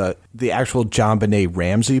thought the actual JonBenét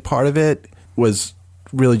Ramsey part of it was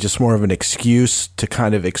really just more of an excuse to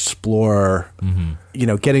kind of explore,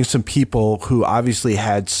 getting some people who obviously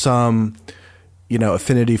had some,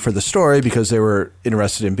 affinity for the story because they were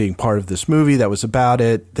interested in being part of this movie that was about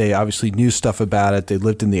it. They obviously knew stuff about it. They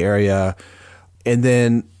lived in the area. And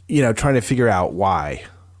then, trying to figure out why.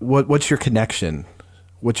 What's your connection?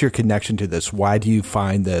 What's your connection to this? Why do you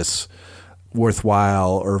find this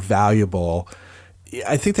worthwhile or valuable?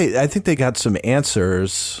 I think they got some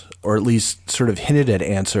answers, or at least sort of hinted at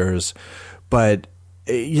answers, but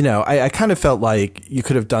I kind of felt like you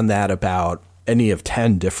could have done that about any of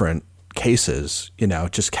 10 different cases.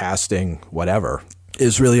 Just casting whatever.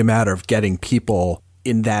 Is really a matter of getting people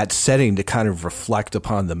in that setting to kind of reflect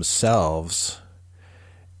upon themselves.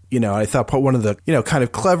 I thought one of the kind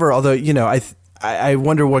of clever, although I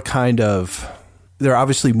wonder what kind of. There are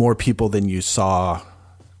obviously more people than you saw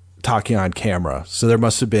talking on camera. So there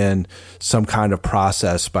must have been some kind of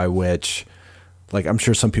process by which, like, I'm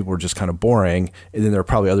sure some people were just kind of boring. And then there are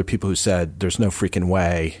probably other people who said, there's no freaking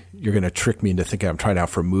way you're going to trick me into thinking I'm trying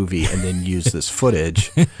out for a movie and then use this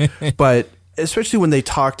footage. But especially when they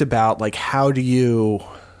talked about, like, how do you,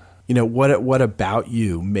 what about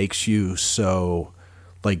you makes you so,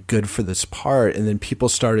 like, good for this part? And then people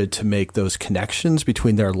started to make those connections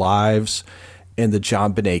between their lives and the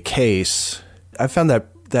JonBenét case. I found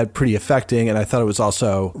that pretty affecting, and I thought it was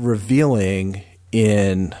also revealing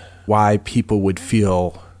in why people would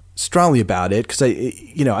feel strongly about it. Because I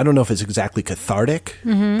don't know if it's exactly cathartic,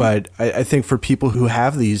 but I think for people who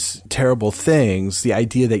have these terrible things, the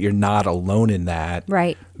idea that you're not alone in that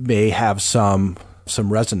may have some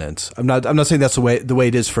resonance. I'm not saying that's the way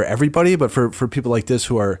it is for everybody, but for people like this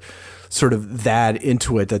who are sort of that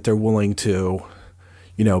into it that they're willing to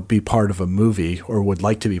be part of a movie or would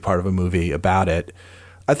like to be part of a movie about it.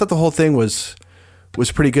 I thought the whole thing was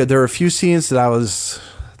pretty good. There were a few scenes that I was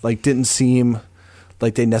like, didn't seem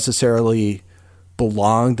like they necessarily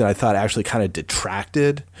belonged, that I thought actually kind of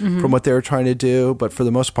detracted from what they were trying to do. But for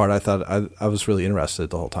the most part, I thought I was really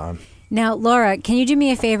interested the whole time. Now, Laura, can you do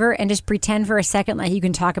me a favor and just pretend for a second like you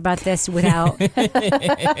can talk about this without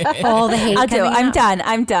all the hate? I'll do. I'm done.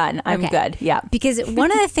 I'm good. Yeah. Because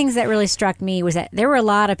one of the things that really struck me was that there were a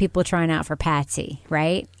lot of people trying out for Patsy,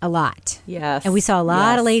 right? A lot. Yes. And we saw a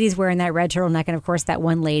lot of ladies wearing that red turtleneck, and of course that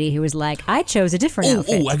one lady who was like, I chose a different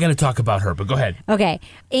outfit. Oh, I got to talk about her, but go ahead. Okay.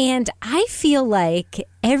 And I feel like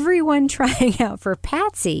everyone trying out for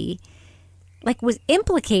Patsy was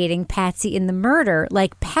implicating Patsy in the murder,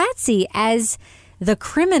 like Patsy as the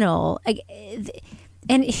criminal.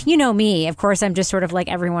 And you know me, of course, I'm just sort of like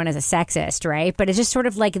everyone is a sexist, right? But it's just sort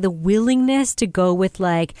of like the willingness to go with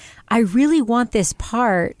like, I really want this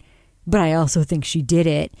part, but I also think she did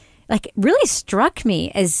it. Like really struck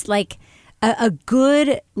me as like a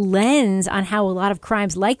good lens on how a lot of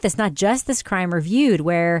crimes like this, not just this crime, are viewed,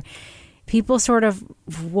 where people sort of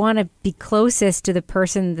want to be closest to the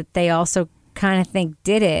person that they also kind of think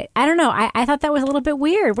did it. I don't know. I thought that was a little bit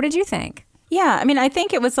weird. What did you think? Yeah, I mean, I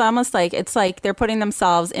think it was almost like it's like they're putting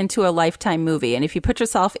themselves into a Lifetime movie. And if you put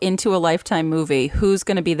yourself into a Lifetime movie, who's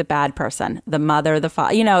going to be the bad person? The mother, the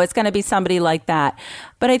father, it's going to be somebody like that.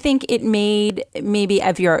 But I think it made maybe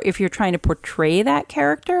if you're trying to portray that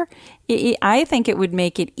character, I think it would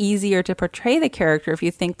make it easier to portray the character if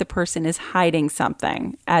you think the person is hiding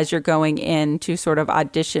something as you're going in to sort of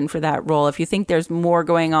audition for that role. If you think there's more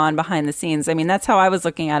going on behind the scenes. I mean, that's how I was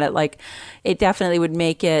looking at it. Like, it definitely would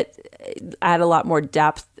make it add a lot more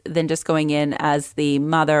depth than just going in as the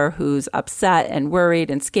mother who's upset and worried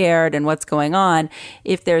and scared and what's going on.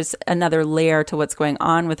 If there's another layer to what's going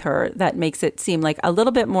on with her, that makes it seem like a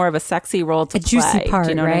little bit more of a sexy role to play. Juicy part, do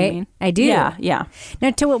you know right? what I mean? I do. Yeah. Now,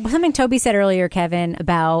 to something Toby said earlier, Kevin,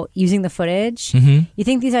 about using the footage. You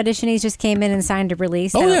think these auditionees just came in and signed a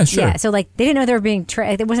release? Oh, yeah, sure. Yeah, so like they didn't know they were being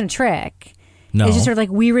it wasn't a trick. No. It's just sort of like,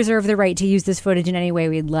 we reserve the right to use this footage in any way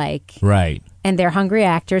we'd like. Right. And they're hungry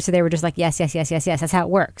actors, so they were just like, yes. That's how it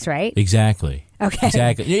works, right? Exactly. Okay.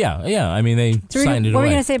 Exactly. Yeah. I mean, they signed it What away. were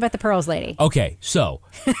you going to say about the Pearls lady? Okay, so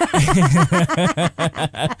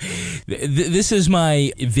this is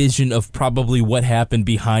my vision of probably what happened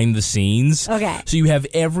behind the scenes. Okay. So you have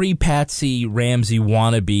every Patsy Ramsey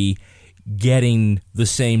wannabe getting the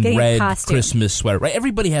same red costume. Christmas sweater, right?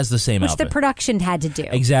 Everybody has the same Which outfit. the production had to do.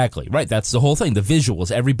 Exactly, right. That's the whole thing. The visuals.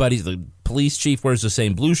 The police chief wears the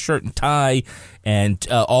same blue shirt and tie, and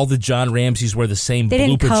all the John Ramseys wear the same They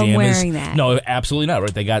blue didn't pajamas. come wearing that. No, absolutely not.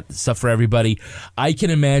 Right? They got stuff for everybody. I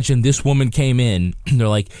can imagine this woman came in, and they're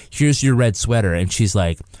like, "Here's your red sweater," and she's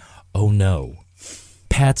like, "Oh no,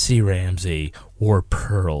 Patsy Ramsey wore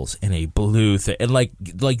pearls and a blue thing," and like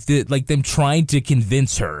them trying to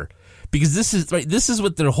convince her. Because this is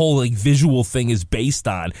what their whole like visual thing is based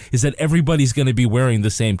on, is that everybody's going to be wearing the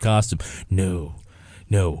same costume. No,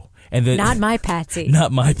 and then Not my Patsy.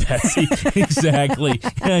 not my Patsy, exactly.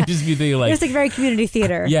 And I just be thinking like, It's like very community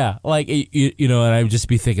theater. yeah, like you know, and I would just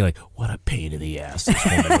be thinking like, what a pain in the ass this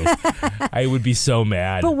woman is. I would be so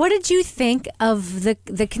mad. But what did you think of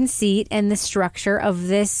the conceit and the structure of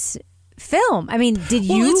this film? I mean, Well,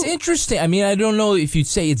 it's interesting. I mean, I don't know if you'd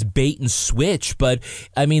say it's bait and switch, but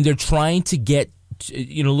I mean, they're trying to get,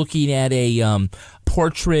 looking at a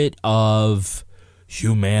portrait of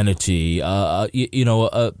humanity,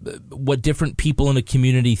 what different people in a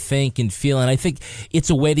community think and feel, and I think it's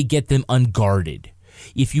a way to get them unguarded.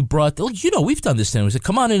 If you brought, we've done this thing. We said,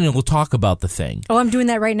 come on in and we'll talk about the thing. Oh, I'm doing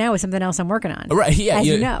that right now with something else I'm working on. Right, yeah. As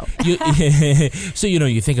you know. So,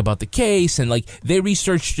 you think about the case, and like they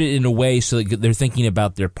researched it in a way so that they're thinking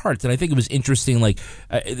about their parts. And I think it was interesting, like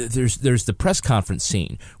there's the press conference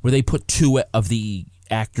scene where they put two of the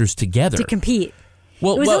actors together. To compete.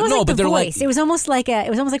 Well, It was almost like but The they're Voice. like, It was almost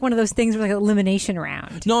like one of those things where like an elimination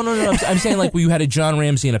round. No. I'm saying like where you had a John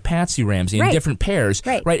Ramsey and a Patsy Ramsey in Right. different pairs,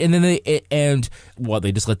 Right. And then they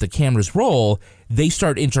just let the cameras roll. They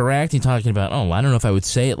start interacting, talking about, I don't know if I would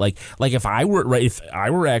say it like if I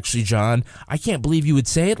were actually John, I can't believe you would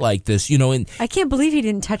say it like this, And I can't believe he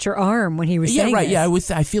didn't touch her arm when he was saying right, this.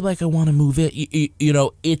 I feel like I want to move it.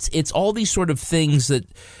 It's all these sort of things that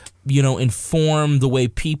inform the way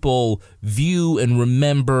people view and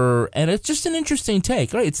remember, and it's just an interesting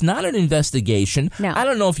take. Right? It's not an investigation. No. I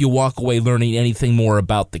don't know if you walk away learning anything more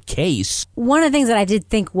about the case. One of the things that I did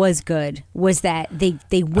think was good was that they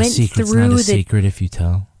went A secret's through not a secret if you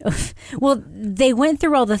tell. Well, they went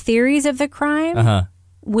through all the theories of the crime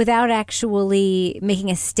without actually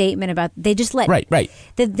making a statement about. They just let Right.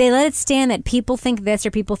 They let it stand that people think this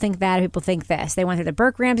or people think that or people think this. They went through the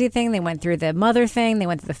Burke Ramsey thing. They went through the mother thing. They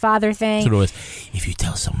went through the father thing. That's what it was. If you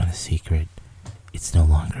tell someone a secret, it's no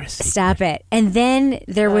longer a secret. Stop it. And then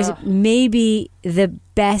there was maybe the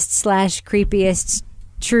best / creepiest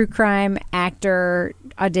true crime actor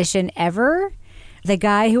audition ever. The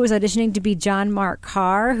guy who was auditioning to be John Mark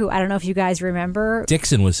Carr, who I don't know if you guys remember.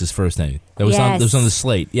 Dixon was his first name. That was on the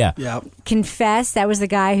slate. Yeah. Yeah. Confessed. That was the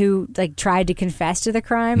guy who tried to confess to the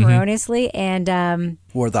crime erroneously, and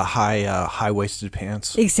Wore the high-waisted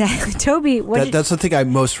pants. exactly. Toby, That's the thing I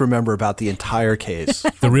most remember about the entire case.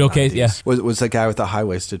 The real case, yeah. Was that guy with the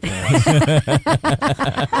high-waisted pants. and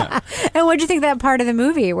what did you think of that part of the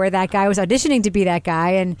movie where that guy was auditioning to be that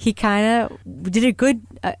guy, and he kind of did a good,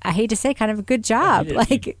 I hate to say, kind of a good job.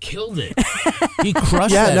 He killed it. He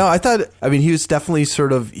crushed Yeah, that. no, he was definitely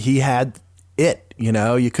he had it,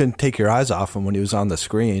 you couldn't take your eyes off him when he was on the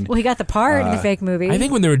screen. Well, he got the part in the fake movie. I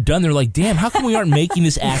think when they were done, they're like, damn, how come we aren't making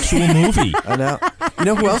this actual movie? I know. You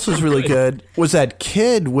know who else was really good? Was that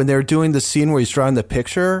kid when they were doing the scene where he's drawing the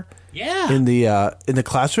picture? Yeah. In the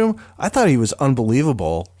classroom? I thought he was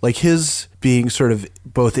unbelievable. Like his being sort of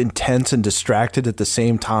both intense and distracted at the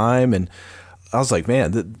same time, and I was like,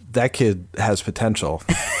 man, that kid has potential.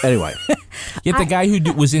 Anyway. Yet the guy who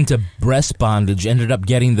was into breast bondage ended up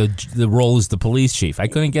getting the role as the police chief. I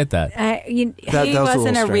couldn't get that. He was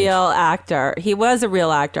wasn't a strange. real actor. He was a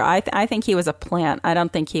real actor. I think he was a plant. I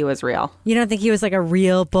don't think he was real. You don't think he was like a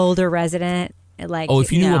real Boulder resident? Like,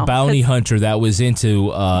 if you knew no, a bounty hunter that was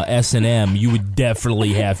into S&M, you would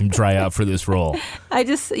definitely have him try out for this role. I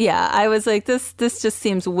was like, this just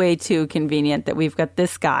seems way too convenient that we've got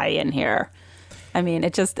this guy in here. I mean,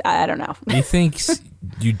 it just, I don't know. He thinks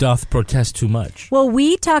you doth protest too much. Well,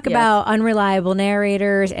 we talk about unreliable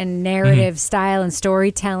narrators and narrative style and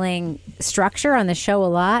storytelling structure on the show a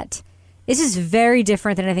lot. This is very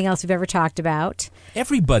different than anything else we've ever talked about.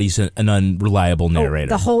 Everybody's an unreliable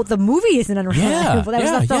narrator. The movie isn't unreliable. That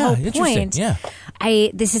was the whole point. Yeah.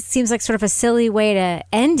 Seems like sort of a silly way to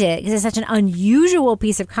end it because it's such an unusual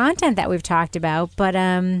piece of content that we've talked about. But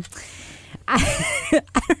I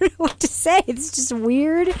don't know what to say. It's just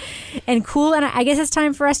weird and cool. And I guess it's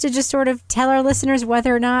time for us to just sort of tell our listeners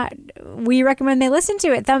whether or not we recommend they listen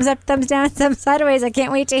to it. Thumbs up, thumbs down, thumbs sideways. I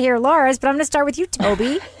can't wait to hear Laura's, but I'm going to start with you,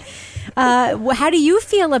 Toby. How do you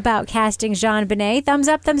feel about casting JonBenet? Thumbs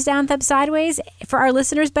up, thumbs down, thumbs sideways for our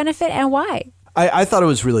listeners' benefit, and why? I thought it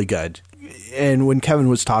was really good. And when Kevin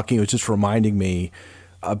was talking, it was just reminding me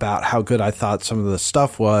about how good I thought some of the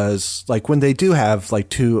stuff was. Like when they do have like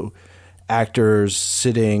two actors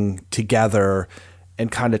sitting together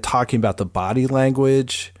and kind of talking about the body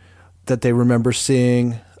language that they remember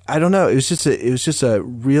seeing. I don't know. It was just a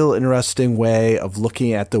real interesting way of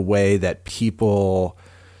looking at the way that people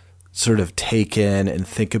sort of take in and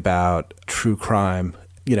think about true crime.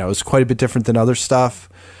 You know, it's quite a bit different than other stuff.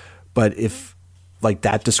 But if like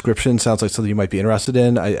that description sounds like something you might be interested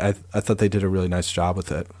in, I thought they did a really nice job with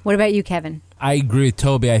it. What about you, Kevin? I agree with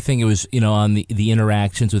Toby. I think it was, on the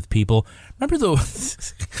interactions with people. Remember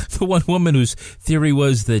the one woman whose theory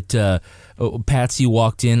was that Patsy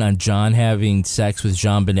walked in on John having sex with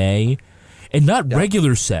JonBenet? And not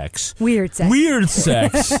regular sex. Weird sex. Weird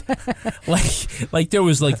sex. like there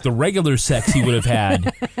was like the regular sex he would have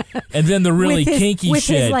had. And then the really kinky shit. With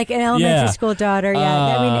his like an elementary school daughter.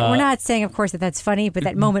 Yeah. I mean, we're not saying, of course, that that's funny, but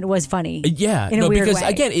that moment was funny. Yeah. In a weird because way.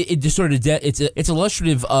 Again, it just sort of, it's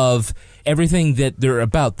illustrative of everything that they're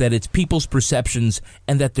about, that it's people's perceptions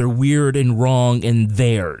and that they're weird and wrong and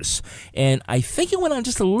theirs. And I think it went on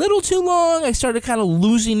just a little too long. I started kind of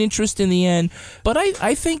losing interest in the end. But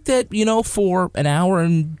I think that, for an hour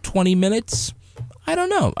and 20 minutes, I don't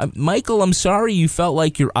know. Michael, I'm sorry you felt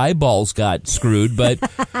like your eyeballs got screwed, but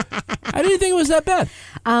I didn't think it was that bad.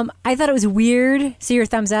 I thought it was weird. So your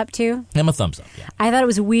thumbs up too? I'm a thumbs up, yeah. I thought it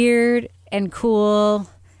was weird and cool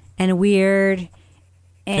and weird.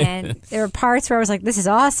 And there were parts where I was like, this is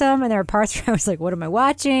awesome. And there were parts where I was like, what am I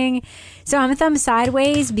watching? So I'm a thumb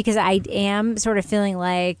sideways because I am sort of feeling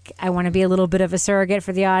like I want to be a little bit of a surrogate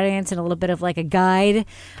for the audience and a little bit of like a guide.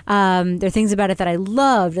 There are things about it that I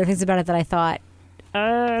loved. There are things about it that I thought,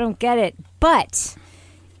 I don't get it. But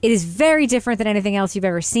it is very different than anything else you've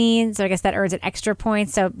ever seen. So I guess that earns an extra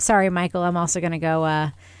point. So sorry, Michael. I'm also going to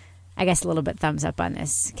go... I guess a little bit thumbs up on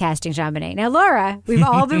this, casting JonBenet. Now, Laura, we've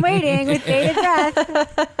all been waiting with bated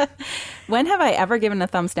breath. When have I ever given a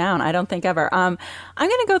thumbs down? I don't think ever. I'm going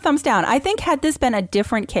to go thumbs down. I think had this been a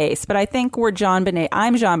different case, but I think I'm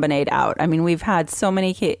JonBenet out. I mean, we've had so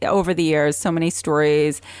many, over the years, so many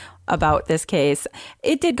stories about this case.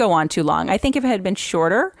 It did go on too long. I think if it had been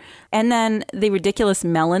shorter, and then the ridiculous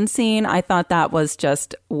melon scene, I thought that was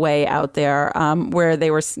just way out there, where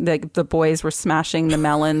they were the boys were smashing the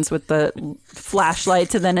melons with the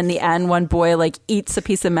flashlights, and then in the end, one boy like eats a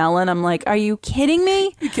piece of melon. I'm like, are you kidding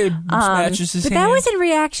me? The kid smashes his But hand. that was in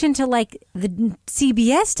reaction to like the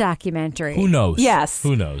CBS documentary. Who knows? Yes.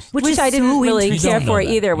 Who knows? Which I didn't really You care don't know for that.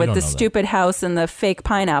 either, You with don't the know that. stupid house and the fake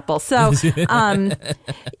pineapple. So, So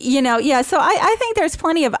I think there's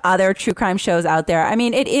plenty of other true crime shows out there. I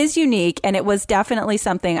mean, it is unique, and it was definitely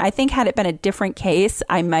something. I think had it been a different case,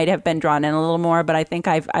 I might have been drawn in a little more. But I think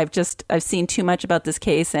I've seen too much about this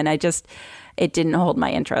case, and it didn't hold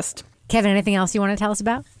my interest. Kevin, anything else you want to tell us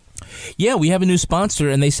about? Yeah, we have a new sponsor,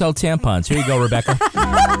 and they sell tampons. Here you go, Rebecca.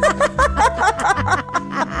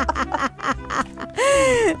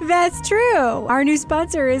 That's true. Our new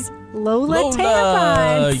sponsor is Lola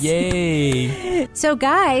Tampons. Yay. So,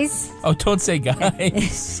 guys. Oh, don't say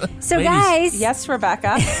guys. So, Ladies. guys. Yes,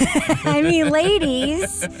 Rebecca. I mean,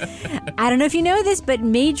 ladies. I don't know if you know this, but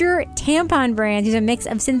major tampon brands use a mix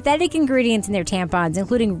of synthetic ingredients in their tampons,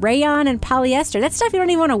 including rayon and polyester. That's stuff you don't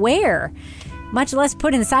even want to wear, much less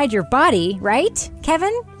put inside your body, right,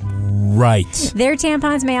 Kevin? Right. Their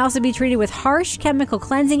tampons may also be treated with harsh chemical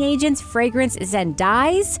cleansing agents, fragrances, and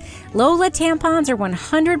dyes. Lola tampons are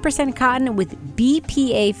 100% cotton with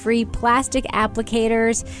BPA-free plastic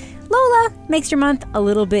applicators. Lola makes your month a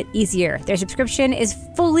little bit easier. Their subscription is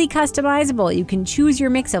fully customizable. You can choose your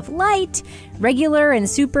mix of light, regular, and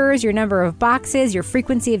supers, your number of boxes, your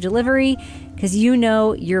frequency of delivery, because you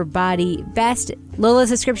know your body best. Lola's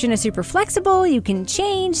subscription is super flexible. You can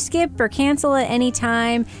change, skip, or cancel at any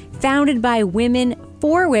time. Founded by women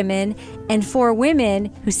for women, and for women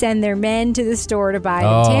who send their men to the store to buy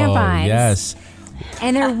tampons. Yes.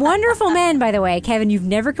 And they're wonderful men, by the way. Kevin, you've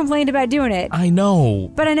never complained about doing it. I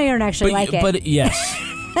know. But I know you don't actually like it. But yes.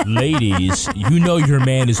 Ladies, you know your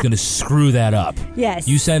man is going to screw that up. Yes.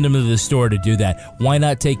 You send him to the store to do that. Why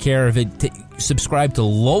not take care of it? Subscribe to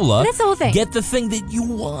Lola. That's the whole thing. Get the thing that you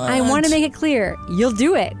want. I want to make it clear. You'll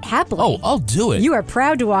do it happily. Oh, I'll do it. You are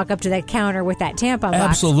proud to walk up to that counter with that tampon box.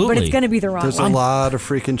 Absolutely. But it's going to be the wrong There's one. a lot of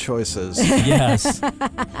freaking choices. Yes.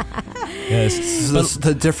 Yes.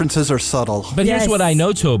 The differences are subtle. But Yes. here's what I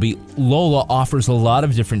know, Toby. Lola offers a lot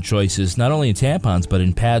of different choices, not only in tampons, but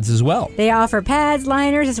in pads as well. They offer pads,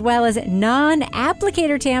 liners, as well as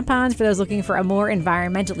non-applicator tampons for those looking for a more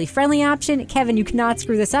environmentally friendly option. Kevin, you cannot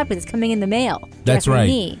screw this up because it's coming in the mail. That's Directly right.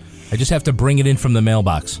 Me. I just have to bring it in from the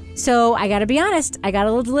mailbox. So I got to be honest, I got a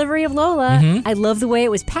little delivery of Lola. Mm-hmm. I love the way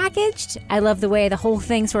it was packaged. I love the way the whole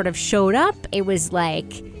thing sort of showed up. It was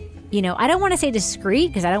like, you know, I don't want to say discreet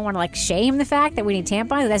because I don't want to like shame the fact that we need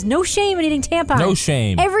tampons. There's no shame in needing tampons. No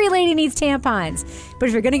shame. Every lady needs tampons. But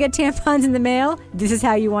if you're going to get tampons in the mail, this is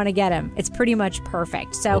how you want to get them. It's pretty much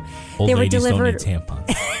perfect. So Old they were ladies delivered. don't need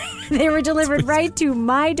tampons. They were delivered right to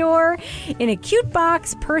my door in a cute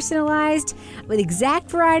box, personalized with exact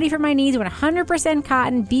variety for my needs. 100%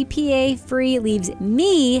 cotton, BPA free, leaves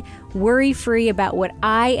me worry free about what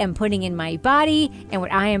I am putting in my body and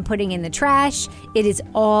what I am putting in the trash. It is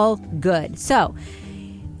all good. So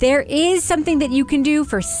there is something that you can do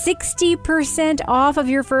for 60% off of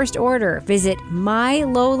your first order. Visit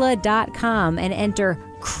mylola.com and enter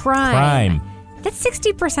crime. That's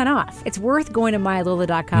 60% off. It's worth going to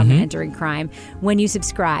mylola.com and entering crime when you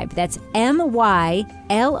subscribe. That's MYLOLA,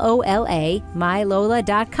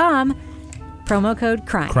 mylola.com, promo code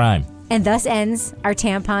crime. Crime. And thus ends our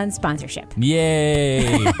tampon sponsorship.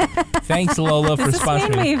 Yay. Thanks, Lola, for Does this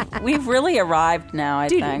sponsoring. mean we've really arrived now, I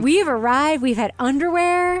Dude, think. we have arrived. We've had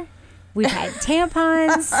underwear. We've had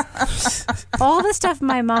tampons. All the stuff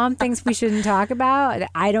my mom thinks we shouldn't talk about,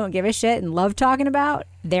 that I don't give a shit and love talking about,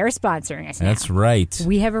 they're sponsoring us now. That's right.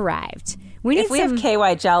 We have arrived. We need If we some, have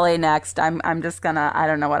KY jelly next, I'm just gonna, I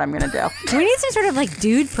don't know what I'm gonna do. we need some sort of like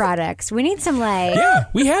dude products. We need some like, Yeah,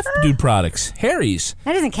 we have dude products. Harry's.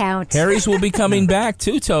 that doesn't count. Harry's will be coming back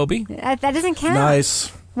too, Toby. That doesn't count.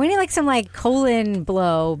 Nice. We need like some like colon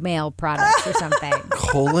blow male products or something.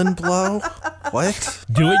 Colon blow? What?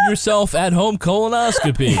 Do it yourself at home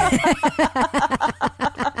colonoscopy.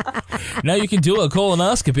 Now you can do a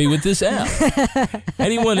colonoscopy with this app.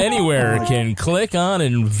 Anyone anywhere can click on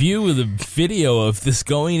and view the video of this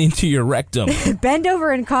going into your rectum.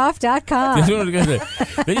 Bendoverandcough.com.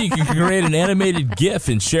 Then you can create an animated GIF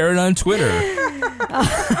and share it on Twitter.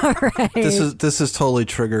 This is totally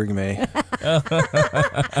triggering me.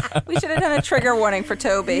 We should have done a trigger warning for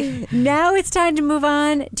Toby. Now it's time to move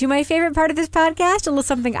on to my favorite part of this podcast, a little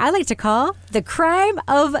something I like to call the crime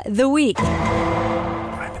of the week.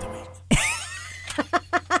 Crime of the week.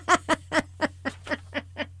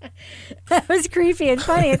 That was creepy and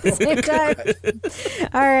funny at the same time.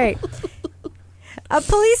 All right. A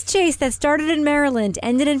police chase that started in Maryland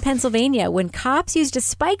ended in Pennsylvania when cops used a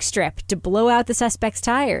spike strip to blow out the suspect's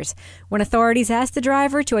tires. When authorities asked the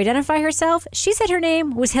driver to identify herself, she said her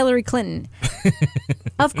name was Hillary Clinton.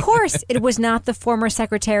 Of course, it was not the former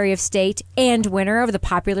Secretary of State and winner of the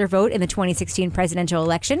popular vote in the 2016 presidential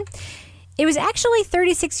election. It was actually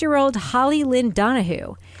 36-year-old Holly Lynn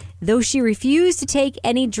Donahue. Though she refused to take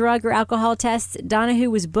any drug or alcohol tests,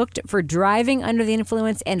 Donahue was booked for driving under the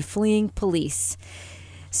influence and fleeing police.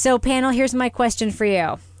 So, panel, here's my question for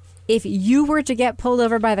you. If you were to get pulled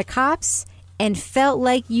over by the cops and felt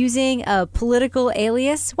like using a political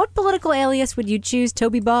alias, what political alias would you choose?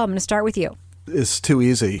 Toby Ball, I'm going to start with you. It's too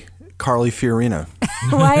easy. Carly Fiorina.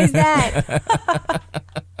 Why is that?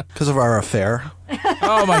 Because of our affair.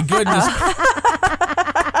 Oh, my goodness.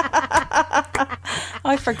 Oh,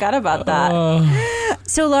 I forgot about that.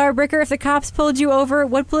 So, Laura Bricker, if the cops pulled you over,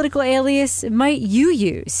 what political alias might you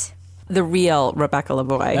use? The real Rebecca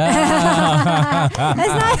Lavoie.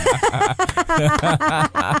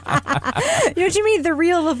 You know what you mean? The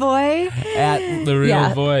real Lavoie? At the real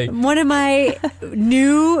Yeah. boy. One of my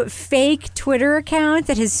new fake Twitter accounts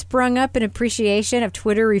that has sprung up in appreciation of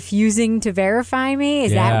Twitter refusing to verify me.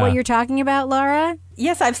 Is that Yeah. what you're talking about, Laura?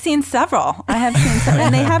 Yes, I've seen several. I have seen several.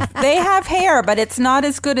 And they have hair, but it's not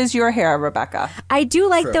as good as your hair, Rebecca. I do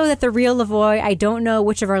like, though, that the real Lavoie, I don't know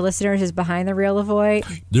which of our listeners is behind the real Lavoie.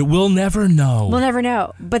 We'll never know. We'll never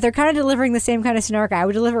know. But they're kind of delivering the same kind of snark I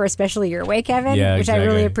would deliver, especially your way, Kevin, which I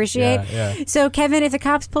really appreciate. Yeah. So, Kevin, if the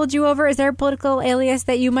cops pulled you over, is there a political alias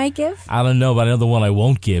that you might give? I don't know, but I know the one I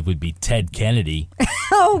won't give would be Ted Kennedy.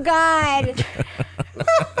 Oh, God.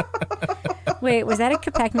 Wait, was that a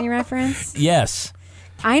Kopechne reference? Yes.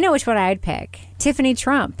 I know which one I'd pick. Tiffany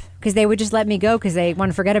Trump, because they would just let me go because they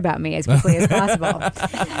want to forget about me as quickly as possible.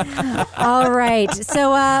 All right.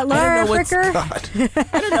 So, Laura Bricker.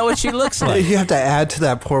 I don't know what she looks like. You have to add to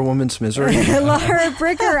that poor woman's misery. Laura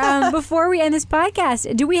Bricker, before we end this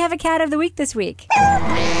podcast, do we have a cat of the week this week?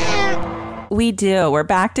 We do. We're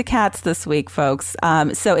back to cats this week, folks.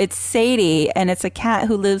 So it's Sadie, and it's a cat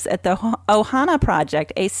who lives at the Ohana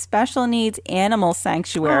Project, a special needs animal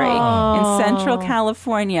sanctuary in Central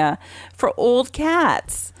California for old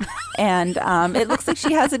cats. And it looks like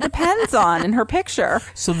she has a Depends on in her picture.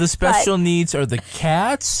 So the special needs are the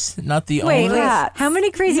cats, not the Wait, owners? how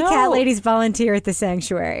many crazy cat ladies volunteer at the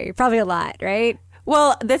sanctuary? Probably a lot, right?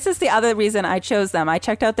 Well, this is the other reason I chose them. I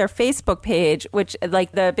checked out their Facebook page, which,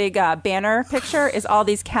 like, the big banner picture is all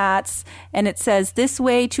these cats, and it says, "This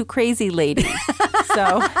way to crazy lady."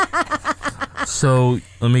 So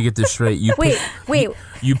let me get this straight.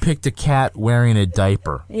 You picked a cat wearing a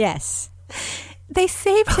diaper. Yes. They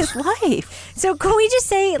saved his life. So can we just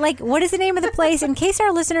say, like, what is the name of the place in case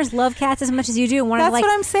our listeners love cats as much as you do and want to, like,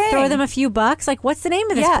 what I'm saying. Throw them a few bucks? Like, what's the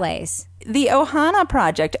name of this place? The Ohana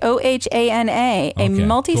Project, OHANA, a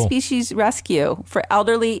multi-species rescue for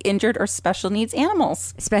elderly, injured, or special needs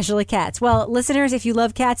animals. Especially cats. Well, listeners, if you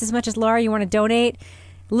love cats as much as Laura, you want to donate,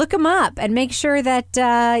 look them up and make sure that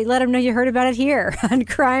you let them know you heard about it here on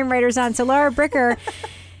Crime Writers On. So, Laura Bricker,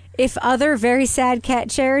 if other very sad cat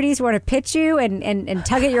charities want to pitch you and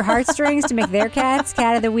tug at your heartstrings to make their cats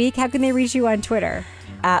Cat of the Week, how can they reach you on Twitter?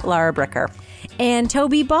 At Laura Bricker. And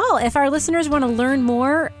Toby Ball, if our listeners want to learn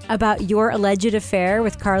more about your alleged affair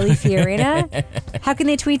with Carly Fiorina, how can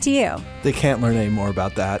they tweet to you? They can't learn any more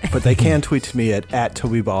about that, but they can tweet to me at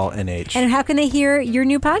TobyBallNH. And how can they hear your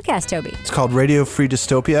new podcast, Toby? It's called Radio Free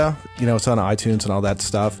Dystopia. You know, it's on iTunes and all that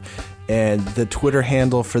stuff. And the Twitter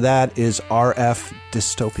handle for that is RF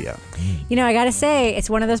Dystopia. You know, I got to say, it's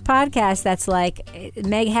one of those podcasts that's like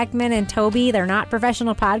Meg Heckman and Toby. They're not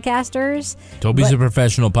professional podcasters. Toby's a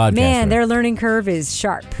professional podcaster. Man, their learning curve is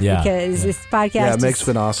sharp. Because this podcast it makes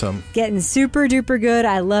it awesome. Getting super duper good.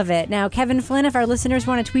 I love it. Now, Kevin Flynn, if our listeners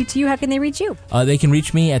want to tweet to you, how can they reach you? They can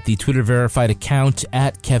reach me at the Twitter verified account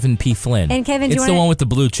at Kevin P. Flynn. And Kevin, it's the one with the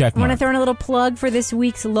blue check mark. Want to throw in a little plug for this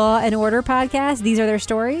week's Law and Order podcast? These are their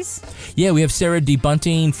stories. Yeah, we have Sarah D.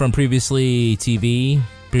 Bunting from Previously TV.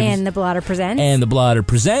 And The Blotter Presents. And The Blotter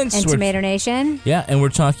Presents. And Tomato Nation. Yeah, and we're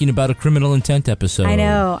talking about a Criminal Intent episode. I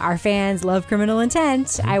know. Our fans love Criminal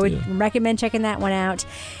Intent. I would recommend checking that one out.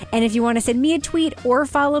 And if you want to send me a tweet or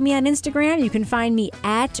follow me on Instagram, you can find me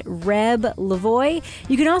at Reb Lavoie.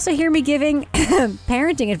 You can also hear me giving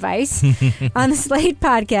parenting advice on the Slate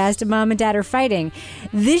podcast, Mom and Dad Are Fighting.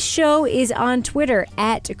 This show is on Twitter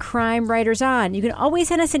at Crime Writers On. You can always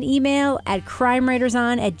send us an email at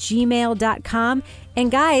crimewriterson@gmail.com. And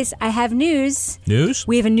guys, I have news. News?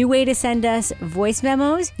 We have a new way to send us voice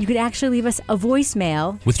memos. You could actually leave us a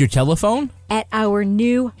voicemail. With your telephone? At our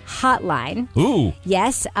new hotline. Ooh.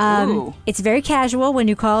 Yes. It's very casual. When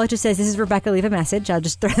you call, it just says, "This is Rebecca, leave a message." I'll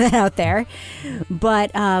just throw that out there.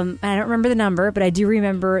 But I don't remember the number, but I do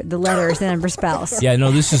remember the letters the number spells. Yeah,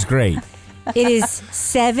 no, this is great. It is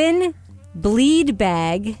 7 bleed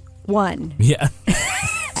bag 1. Yeah.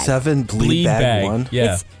 7 bleed bag 1?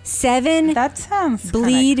 Yeah. It's 7 that sounds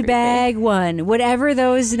bleed bag 1. Whatever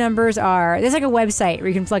those numbers are. There's like a website where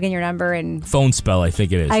you can plug in your number and phone spell, I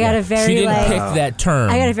think it is. I got a very She didn't pick that term.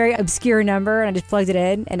 I got a very obscure number and I just plugged it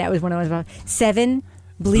in and that was one of those 7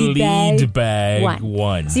 bleed bag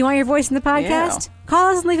 1. So you want your voice in the podcast? Yeah.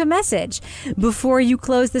 Call us and leave a message. Before you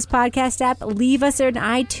close this podcast app, leave us an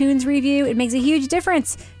iTunes review. It makes a huge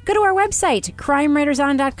difference. Go to our website,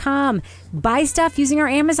 crimewriterson.com. Buy stuff using our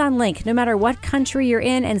Amazon link, no matter what country you're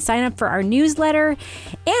in, and sign up for our newsletter.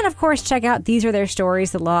 And, of course, check out These Are Their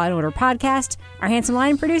Stories, the Law and Order podcast. Our handsome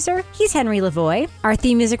line producer, he's Henry Lavoie. Our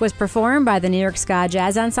theme music was performed by the New York Ska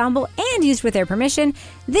Jazz Ensemble and used with their permission.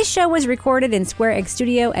 This show was recorded in Square Egg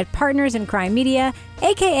Studio at Partners in Crime Media,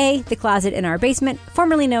 a.k.a. The Closet in Our Basement,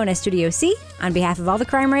 formerly known as Studio C. On behalf of all the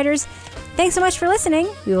crime writers, thanks so much for listening.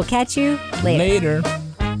 We will catch you later.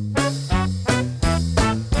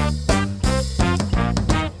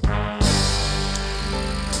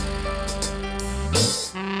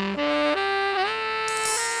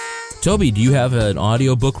 Toby, do you have an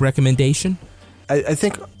audiobook recommendation? I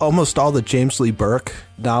think almost all the James Lee Burke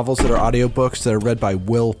novels that are audiobooks that are read by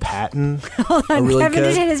Will Patton are really Kevin good.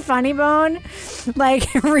 just hit his funny bone,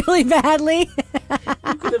 like, really badly.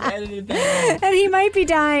 You could have edited that. And he might be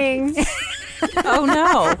dying. Oh,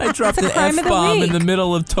 no. I dropped an crime of the F-bomb in week. the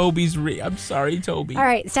middle of Toby's I'm sorry, Toby. All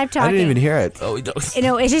right, stop talking. I didn't even hear it. Oh, he don't. You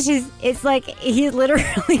know, it's just, it's like he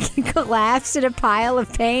literally collapsed in a pile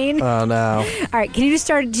of pain. Oh, no. All right, can you just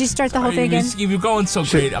start the whole thing again? You're going so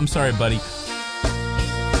great. I'm sorry, buddy.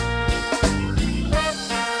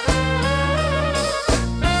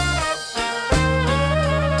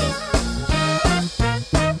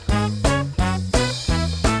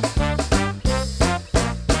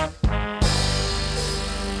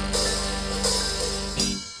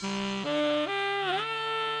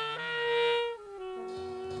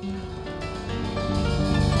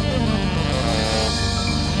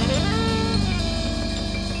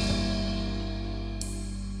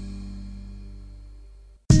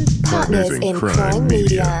 Partners in Crime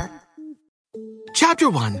Media. Chapter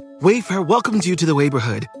 1, Wayfair welcomes you to the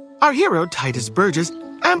Wayborhood. Our hero, Titus Burgess,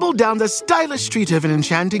 ambled down the stylish street of an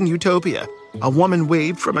enchanting utopia. A woman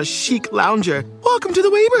waved from a chic lounger. "Welcome to the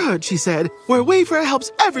Wayborhood," she said, "where Wayfair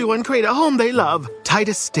helps everyone create a home they love."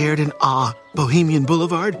 Titus stared in awe. Bohemian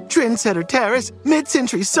Boulevard, Trendsetter Terrace,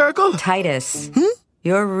 Mid-Century Circle. Titus,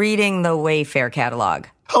 you're reading the Wayfair catalog.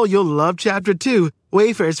 Oh, you'll love Chapter 2.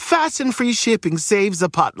 Wayfair's fast and free shipping saves a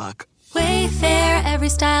potluck. Wayfair, every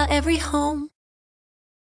style, every home.